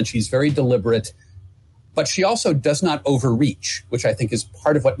knowledgeable and she's very deliberate, but she also does not overreach, which I think is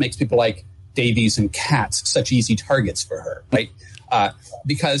part of what makes people like Davies and Katz such easy targets for her, right?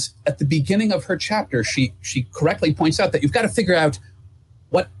 Because at the beginning of her chapter, she correctly points out that you've got to figure out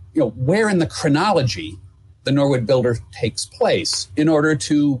where in the chronology the Norwood Builder takes place in order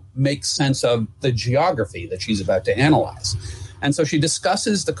to make sense of the geography that she's about to analyze. And so she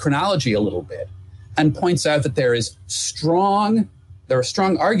discusses the chronology a little bit and points out that there are strong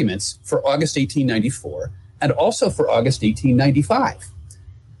arguments for August 1894 and also for August 1895.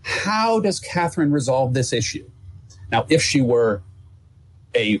 How does Catherine resolve this issue? Now, if she were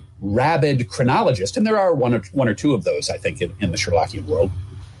a rabid chronologist, and there are one or two of those, I think, in the Sherlockian world,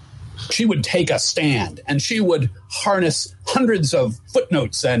 she would take a stand and she would harness hundreds of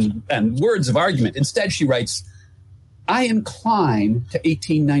footnotes and words of argument. Instead, she writes, I incline to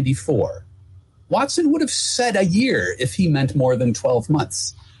 1894. Watson would have said a year if he meant more than 12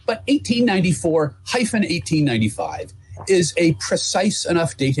 months. But 1894-1895 is a precise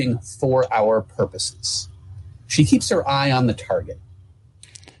enough dating for our purposes. She keeps her eye on the target.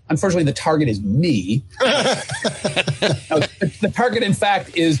 Unfortunately, the target is me. The target, in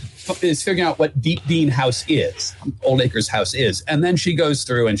fact, is figuring out what Deep Dean House is, Oldacre's house is. And then she goes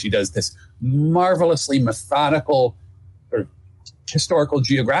through and she does this marvelously methodical or historical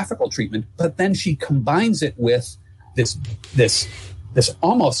geographical treatment, but then she combines it with this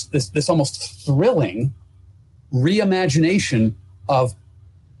almost thrilling reimagination of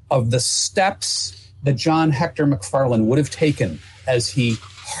the steps that John Hector McFarlane would have taken as he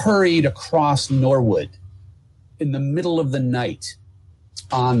hurried across Norwood in the middle of the night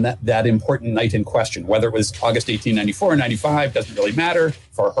on that important night in question. Whether it was August 1894 or 95 doesn't really matter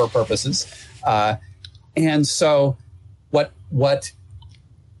for her purposes. And so what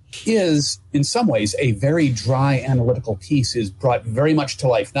is in some ways a very dry analytical piece is brought very much to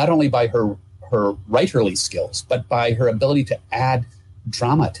life, not only by her writerly skills, but by her ability to add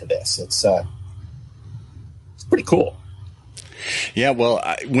drama to this. It's pretty cool. Yeah, well,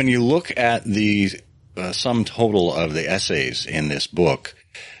 when you look at the sum total of the essays in this book,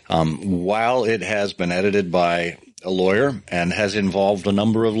 while it has been edited by a lawyer and has involved a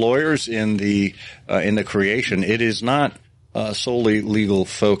number of lawyers in the creation, it is not solely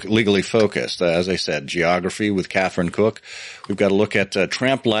legally focused. As I said, geography with Catherine Cook. We've got to look at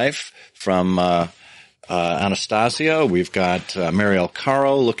tramp life from Anastasia. We've got Mariel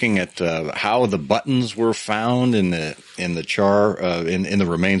Caro looking at how the buttons were found in the char in the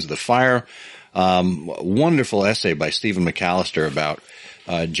remains of the fire. Wonderful essay by Stephen McAllister about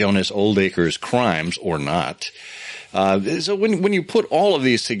Jonas Oldacre's crimes or not. So when you put all of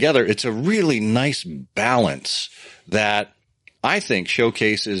these together, it's a really nice balance that I think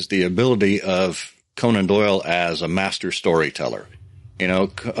showcases the ability of Conan Doyle as a master storyteller. You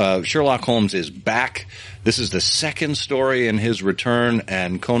know, Sherlock Holmes is back. This is the second story in his return,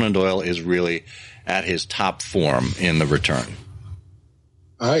 and Conan Doyle is really at his top form in the return.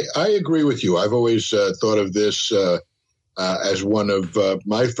 I agree with you. I've always thought of this as one of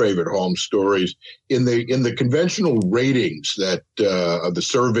my favorite Holmes stories. In the conventional ratings that of the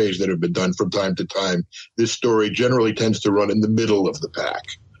surveys that have been done from time to time, this story generally tends to run in the middle of the pack.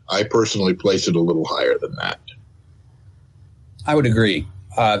 I personally place it a little higher than that. I would agree.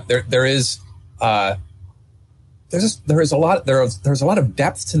 There's a lot of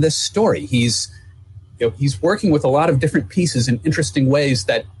depth to this story. He's working with a lot of different pieces in interesting ways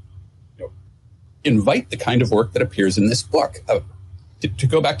that invite the kind of work that appears in this book. To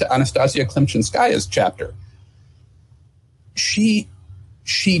go back to Anastasia Klimchinskaya's chapter, she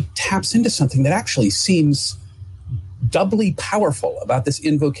taps into something that actually seems doubly powerful about this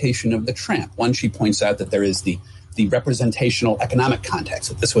invocation of the tramp. One, she points out that there is the the representational economic context.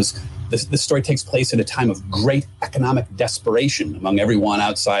 That this story takes place at a time of great economic desperation among everyone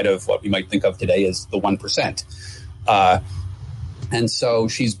outside of what we might think of today as the 1%. And so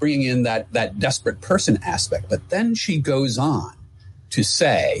she's bringing in that desperate person aspect. But then she goes on to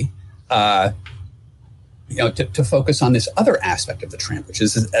say, to focus on this other aspect of the tramp, which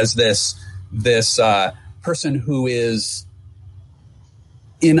is as this person who is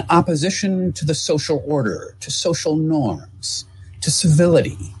in opposition to the social order, to social norms, to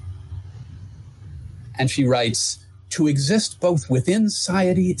civility. And she writes, to exist both within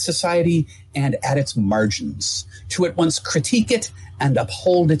society and at its margins, to at once critique it and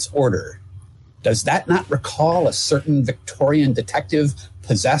uphold its order. Does that not recall a certain Victorian detective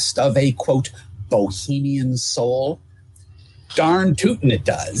possessed of a, quote, bohemian soul? Darn tootin' it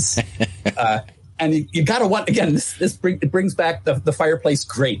does. And you got to want, again, it brings back the fireplace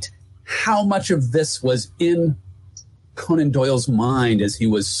grate. How much of this was in Conan Doyle's mind as he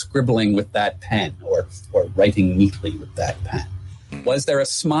was scribbling with that pen or writing neatly with that pen? Was there a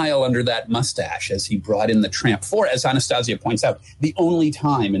smile under that mustache as he brought in the tramp for, as Anastasia points out, the only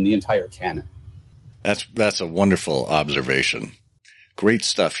time in the entire canon? That's a wonderful observation. Great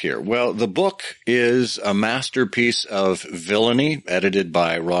stuff here. Well, the book is a masterpiece of villainy, edited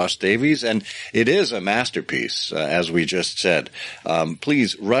by Ross Davies, and it is a masterpiece, as we just said.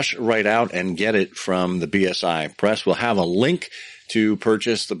 Please rush right out and get it from the BSI Press. We'll have a link to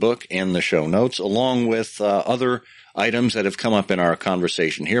purchase the book in the show notes, along with other items that have come up in our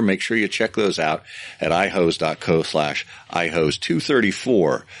conversation here. Make sure you check those out at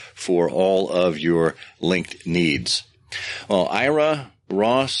ihose.co/ihose234 for all of your linked needs. Well, Ira,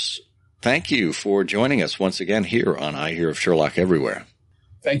 Ross, thank you for joining us once again here on I Hear of Sherlock Everywhere.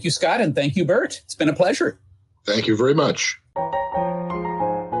 Thank you, Scott, and thank you, Bert. It's been a pleasure. Thank you very much.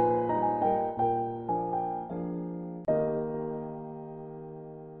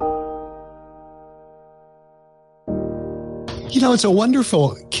 You know, it's a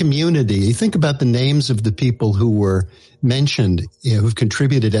wonderful community. You think about the names of the people who were mentioned, who've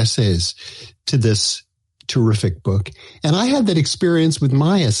contributed essays to this terrific book. And I had that experience with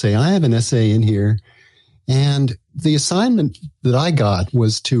my essay. I have an essay in here. And the assignment that I got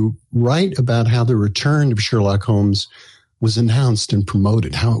was to write about how the return of Sherlock Holmes was announced and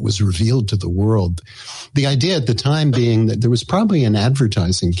promoted, how it was revealed to the world. The idea at the time being that there was probably an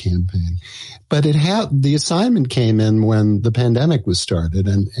advertising campaign, but the assignment came in when the pandemic was started.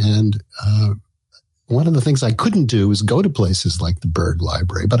 And one of the things I couldn't do was go to places like the Berg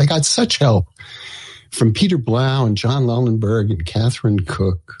Library, but I got such help from Peter Blau and John Lullenberg and Catherine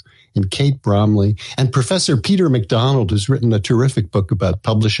Cook and Kate Bromley and Professor Peter MacDonald, who's written a terrific book about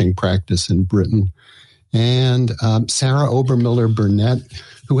publishing practice in Britain, and Sarah Obermiller Burnett,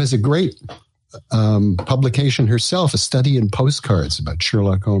 who has a great publication herself, a study in postcards about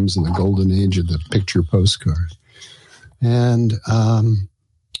Sherlock Holmes in the golden age of the picture postcard. And and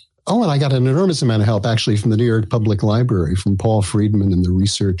I got an enormous amount of help actually from the New York Public Library, from Paul Friedman and the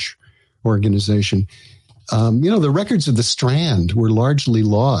research organization. The records of the Strand were largely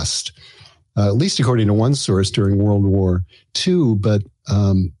lost, at least according to one source, during World War II. But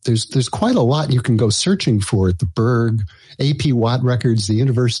there's quite a lot you can go searching for at the Berg, A.P. Watt records, the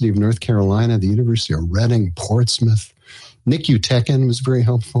University of North Carolina, the University of Reading, Portsmouth. Nick Utekin was very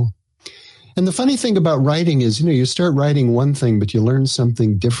helpful. And the funny thing about writing is, you start writing one thing, but you learn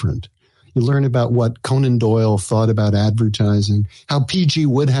something different. You learn about what Conan Doyle thought about advertising, how P.G.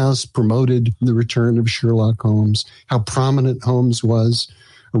 Wodehouse promoted the return of Sherlock Holmes, how prominent Holmes was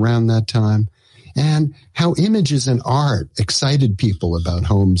around that time, and how images and art excited people about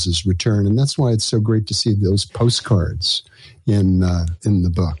Holmes's return. And that's why it's so great to see those postcards in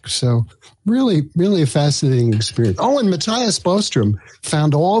the book. So really, really a fascinating experience. Oh, and Matthias Bostrom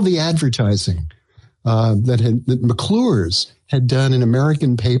found all the advertising that McClure's had done in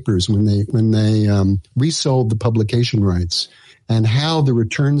American papers when they resold the publication rights, and how the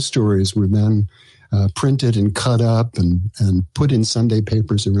return stories were then printed and cut up and put in Sunday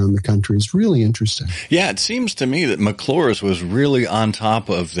papers around the country. It's really interesting. Yeah, it seems to me that McClure's was really on top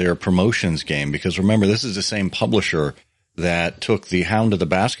of their promotions game, because remember, this is the same publisher that took the Hound of the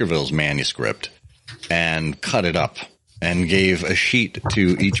Baskervilles manuscript and cut it up and gave a sheet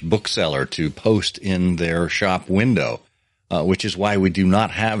to each bookseller to post in their shop window. Which is why we do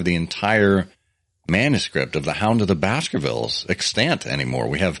not have the entire manuscript of the Hound of the Baskervilles extant anymore.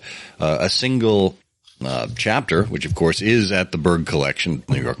 We have a single chapter, which of course is at the Berg Collection,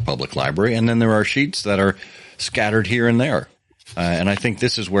 New York Public Library, and then there are sheets that are scattered here and there. And I think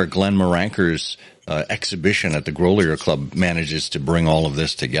this is where Glenn Maranker's exhibition at the Grolier Club manages to bring all of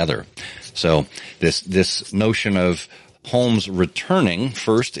this together. So this notion of Holmes returning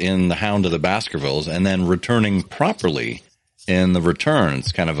first in The Hound of the Baskervilles and then returning properly in The Return.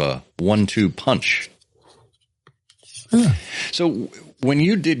 It's kind of a 1-2 punch. Yeah. So when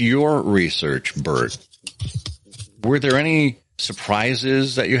you did your research, Bert, were there any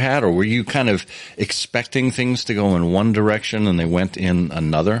surprises that you had, or were you kind of expecting things to go in one direction and they went in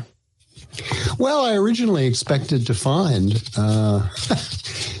another? Well, I originally expected to find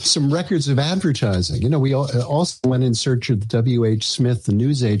some records of advertising. You know, we also went in search of W.H. Smith, the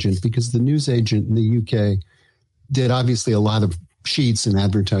newsagent, because the newsagent in the UK did obviously a lot of sheets in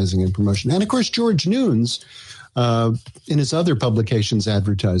advertising and promotion. And, of course, George Nunes, in his other publications,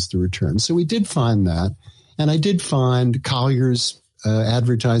 advertised The Return. So we did find that. And I did find Collier's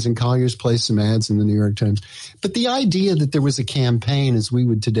advertising. Collier's placed some ads in the New York Times. But the idea that there was a campaign, as we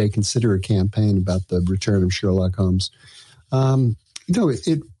would today consider a campaign about the return of Sherlock Holmes,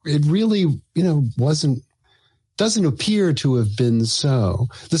 it really, doesn't appear to have been so.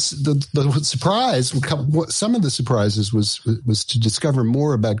 The surprise, some of the surprises was to discover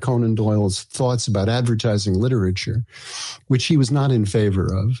more about Conan Doyle's thoughts about advertising literature, which he was not in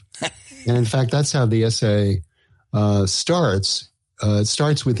favor of. And in fact, that's how the essay starts. It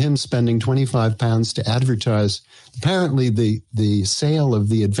starts with him spending £25 to advertise, apparently, the sale of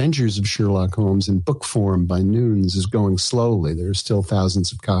The Adventures of Sherlock Holmes in book form by Nunes is going slowly. There are still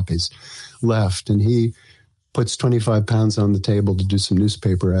thousands of copies left. And he puts £25 on the table to do some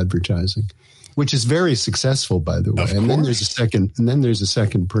newspaper advertising, which is very successful, by the way. And then there's a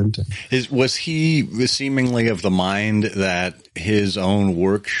second printing. Was he seemingly of the mind that his own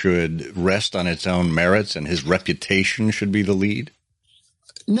work should rest on its own merits and his reputation should be the lead?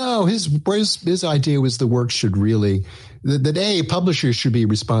 No, his idea was the work should really, that A, publishers should be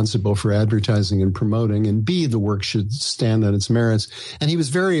responsible for advertising and promoting, and B, the work should stand on its merits. And he was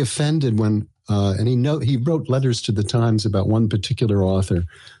very offended when, he wrote letters to the Times about one particular author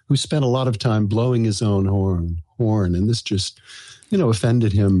who spent a lot of time blowing his own horn, and this just,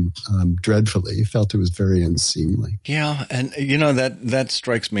 offended him dreadfully. He felt it was very unseemly. Yeah, and that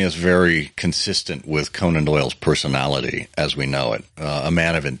strikes me as very consistent with Conan Doyle's personality as we know it. A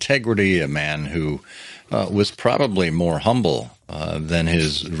man of integrity, a man who was probably more humble than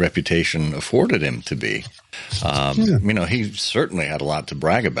his reputation afforded him to be. He certainly had a lot to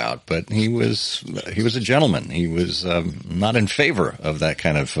brag about, but he was a gentleman. He was not in favor of that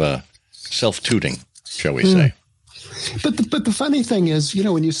kind of self-tooting, shall we say. But the funny thing is,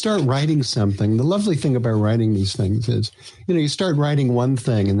 when you start writing something, the lovely thing about writing these things is, you start writing one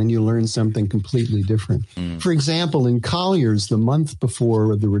thing and then you learn something completely different. For example, in Collier's, the month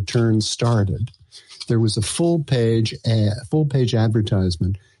before The Return started, there was a full page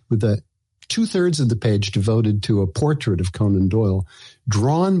advertisement with 2/3 of the page devoted to a portrait of Conan Doyle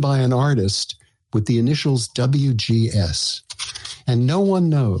drawn by an artist with the initials WGS. And no one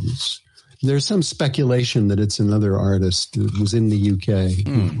knows. There's some speculation that it's another artist who was in the UK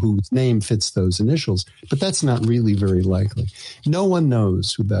whose name fits those initials, but that's not really very likely. No one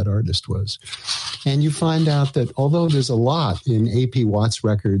knows who that artist was. And you find out that although there's a lot in A.P. Watts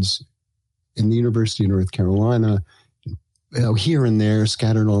records in the University of North Carolina, here and there,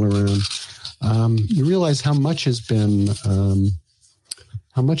 scattered all around, you realize how much has been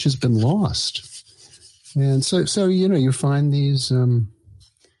lost. And so you find these.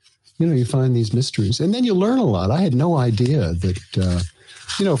 You find these mysteries, and then you learn a lot. I had no idea that,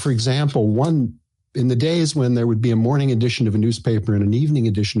 for example, in the days when there would be a morning edition of a newspaper and an evening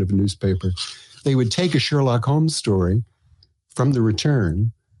edition of a newspaper, they would take a Sherlock Holmes story from The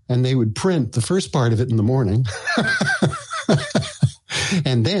Return, and they would print the first part of it in the morning,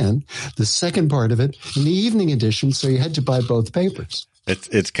 and then the second part of it in the evening edition, so you had to buy both papers.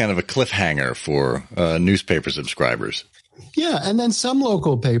 It's kind of a cliffhanger for newspaper subscribers. Yeah, and then some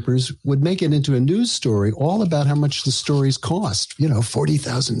local papers would make it into a news story all about how much the stories cost.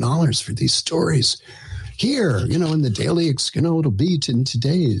 $40,000 for these stories. Here, in the Daily, it'll be in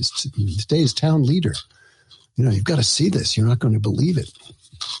today's town leader. You've got to see this. You're not going to believe it.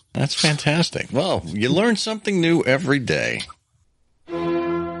 That's fantastic. Well, you learn something new every day.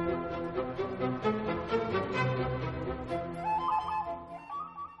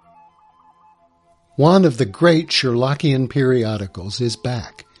 One of the great Sherlockian periodicals is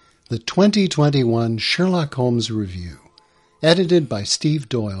back, the 2021 Sherlock Holmes Review, edited by Steve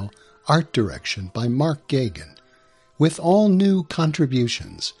Doyle, art direction by Mark Gagan, with all new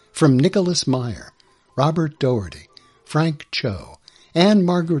contributions from Nicholas Meyer, Robert Doherty, Frank Cho, Anne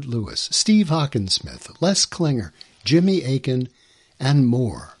Margaret Lewis, Steve Hockensmith, Les Klinger, Jimmy Aiken, and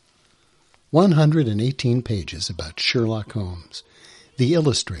more. 118 pages about Sherlock Holmes, the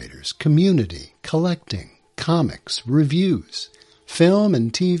illustrators, community, collecting, comics, reviews, film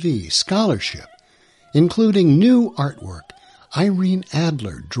and TV, scholarship, including new artwork, Irene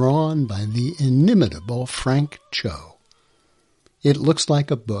Adler, drawn by the inimitable Frank Cho. It looks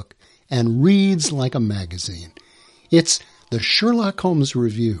like a book and reads like a magazine. It's the Sherlock Holmes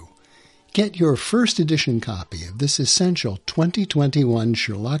Review. Get your first edition copy of this essential 2021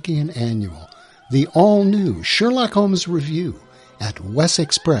 Sherlockian Annual, the all-new Sherlock Holmes Review, at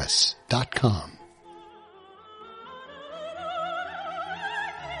wesexpress.com.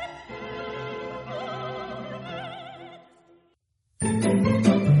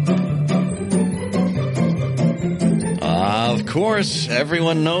 Of course,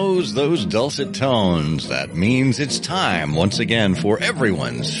 everyone knows those dulcet tones. That means it's time, once again, for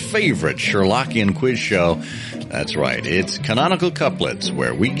everyone's favorite Sherlockian quiz show. That's right, it's Canonical Couplets,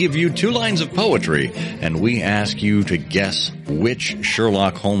 where we give you 2 lines of poetry, and we ask you to guess which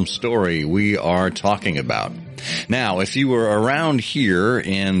Sherlock Holmes story we are talking about. Now, if you were around here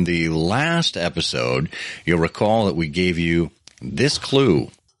in the last episode, you'll recall that we gave you this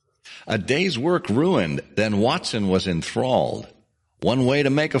clue. A day's work ruined, then Watson was enthralled. One way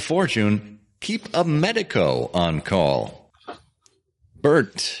to make a fortune, keep a medico on call.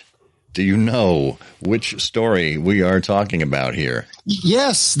 Bert, do you know which story we are talking about here?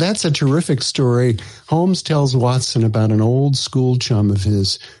 Yes, that's a terrific story. Holmes tells Watson about an old school chum of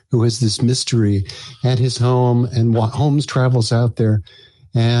his who has this mystery at his home, and Holmes travels out there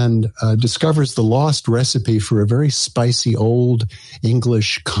and discovers the lost recipe for a very spicy old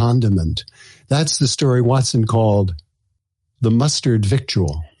English condiment. That's the story Watson called The Mustard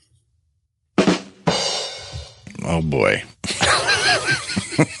Victual. Oh, boy.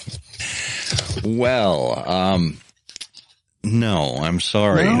 Well, no, I'm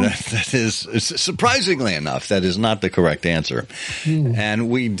sorry. No? That is, surprisingly enough, that is not the correct answer. And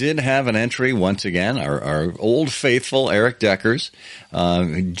we did have an entry once again. Our old faithful Eric Deckers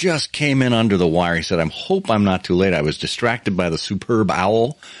just came in under the wire. He said, I hope I'm not too late. I was distracted by the superb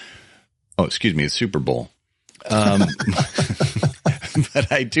owl. Oh, excuse me, the Super Bowl. But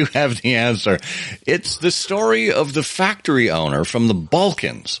I do have the answer. It's the story of the factory owner from the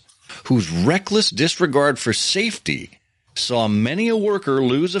Balkans whose reckless disregard for safety saw many a worker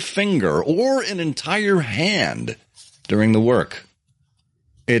lose a finger or an entire hand during the work.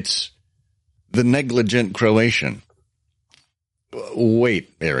 It's the negligent Croatian.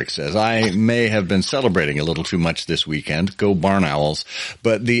 Wait, Eric says, I may have been celebrating a little too much this weekend. Go Barn Owls.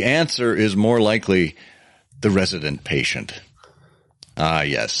 But the answer is more likely the resident patient. Ah,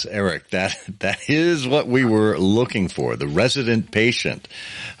 yes, Eric, that is what we were looking for, the resident patient.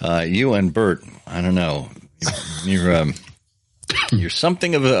 You and Bert, I don't know, you're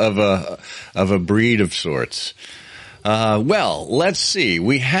something of a breed of sorts. Well, let's see.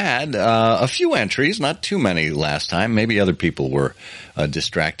 We had a few entries, not too many last time. Maybe other people were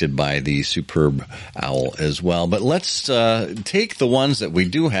distracted by the superb owl as well. But let's take the ones that we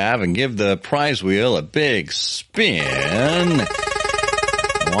do have and give the prize wheel a big spin.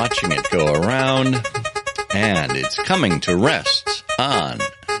 Watching it go around, and it's coming to rest on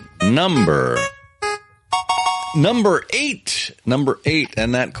number 8. Number 8,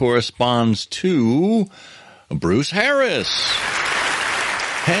 and that corresponds to Bruce Harris.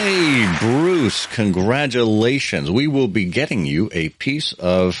 Hey, Bruce, congratulations. We will be getting you a piece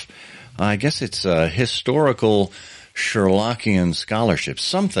of, I guess it's a historical Sherlockian scholarship,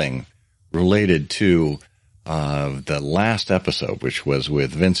 something related to the last episode, which was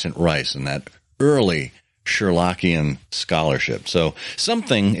with Vincent Rice and that early Sherlockian scholarship. So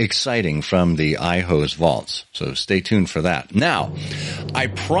something exciting from the iHose vaults. So stay tuned for that. Now, I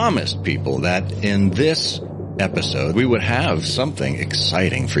promised people that in this episode we would have something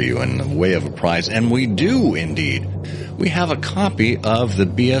exciting for you in the way of a prize, and we do indeed. We have a copy of the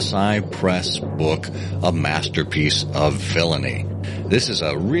BSI Press book, A Masterpiece of Villainy. This is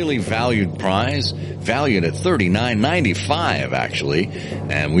a really valued prize, valued at $39.95 actually,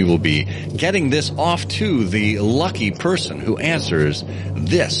 and we will be getting this off to the lucky person who answers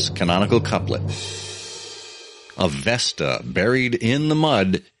this canonical couplet. A Vesta buried in the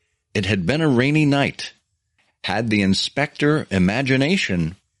mud, it had been a rainy night. Had the inspector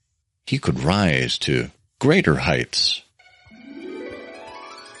imagination, he could rise to greater heights.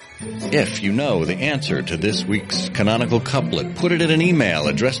 If you know the answer to this week's canonical couplet, put it in an email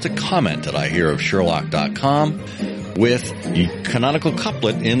addressed to comment@ihearofsherlock.com with canonical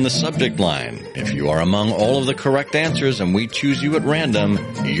couplet in the subject line. If you are among all of the correct answers and we choose you at random,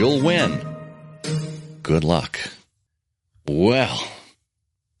 you'll win. Good luck. Well,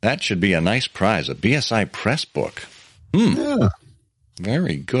 that should be a nice prize, a BSI Press book. Yeah.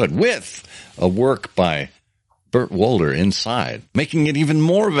 Very good. With a work by Burt Wolder inside, making it even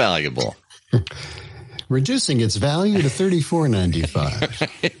more valuable. Reducing its value to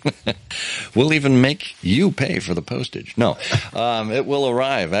 $34.95. We'll even make you pay for the postage. No, it will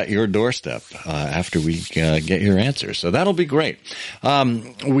arrive at your doorstep after we get your answers. So that'll be great.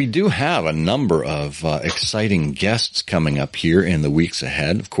 We do have a number of exciting guests coming up here in the weeks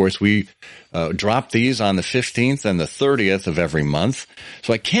ahead. Of course, we drop these on the 15th and the 30th of every month.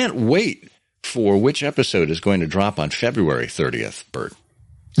 So I can't wait for which episode is going to drop on February 30th, Bert.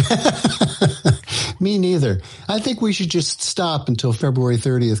 Me neither. I think we should just stop until February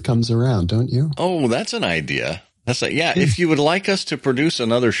 30th comes around, don't you? Oh, that's an idea. Yeah, if you would like us to produce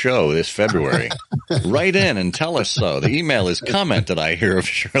another show this February, write in and tell us so. The email is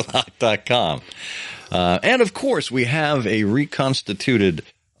comment@ihearofsherlock.com. And of course, we have a reconstituted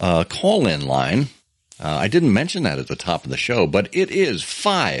call-in line. I didn't mention that at the top of the show, but it is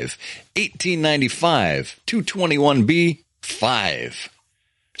 5-1895-221-B-5.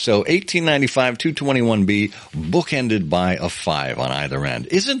 So 1895 221B, bookended by a 5 on either end.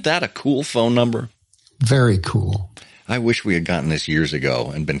 Isn't that a cool phone number? Very cool. I wish we had gotten this years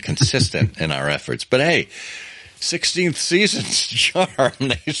ago and been consistent in our efforts. But hey, 16th season's charm,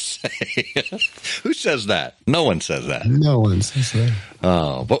 they say. Who says that? No one says that. No one says that.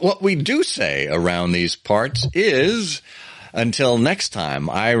 Oh, but what we do say around these parts is, until next time,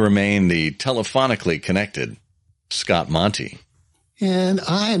 I remain the telephonically connected Scott Monty. And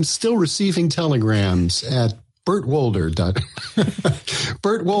I am still receiving telegrams at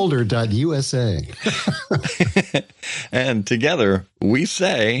bertwolder.usa. And together we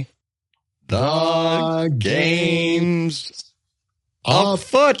say, the game's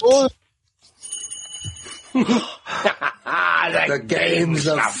afoot. The game's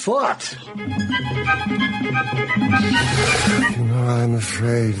afoot. I'm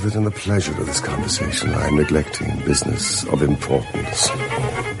afraid that in the pleasure of this conversation, I am neglecting business of importance,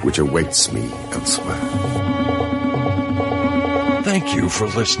 which awaits me elsewhere. Thank you for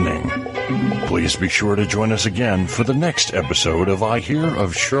listening. Please be sure to join us again for the next episode of I Hear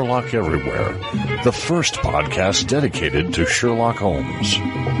of Sherlock Everywhere, the first podcast dedicated to Sherlock Holmes.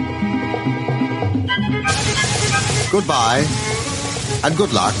 Goodbye, and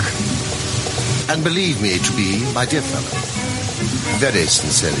good luck, and believe me to be, my dear fellow, very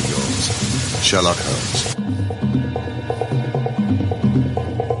sincerely yours, Sherlock Holmes.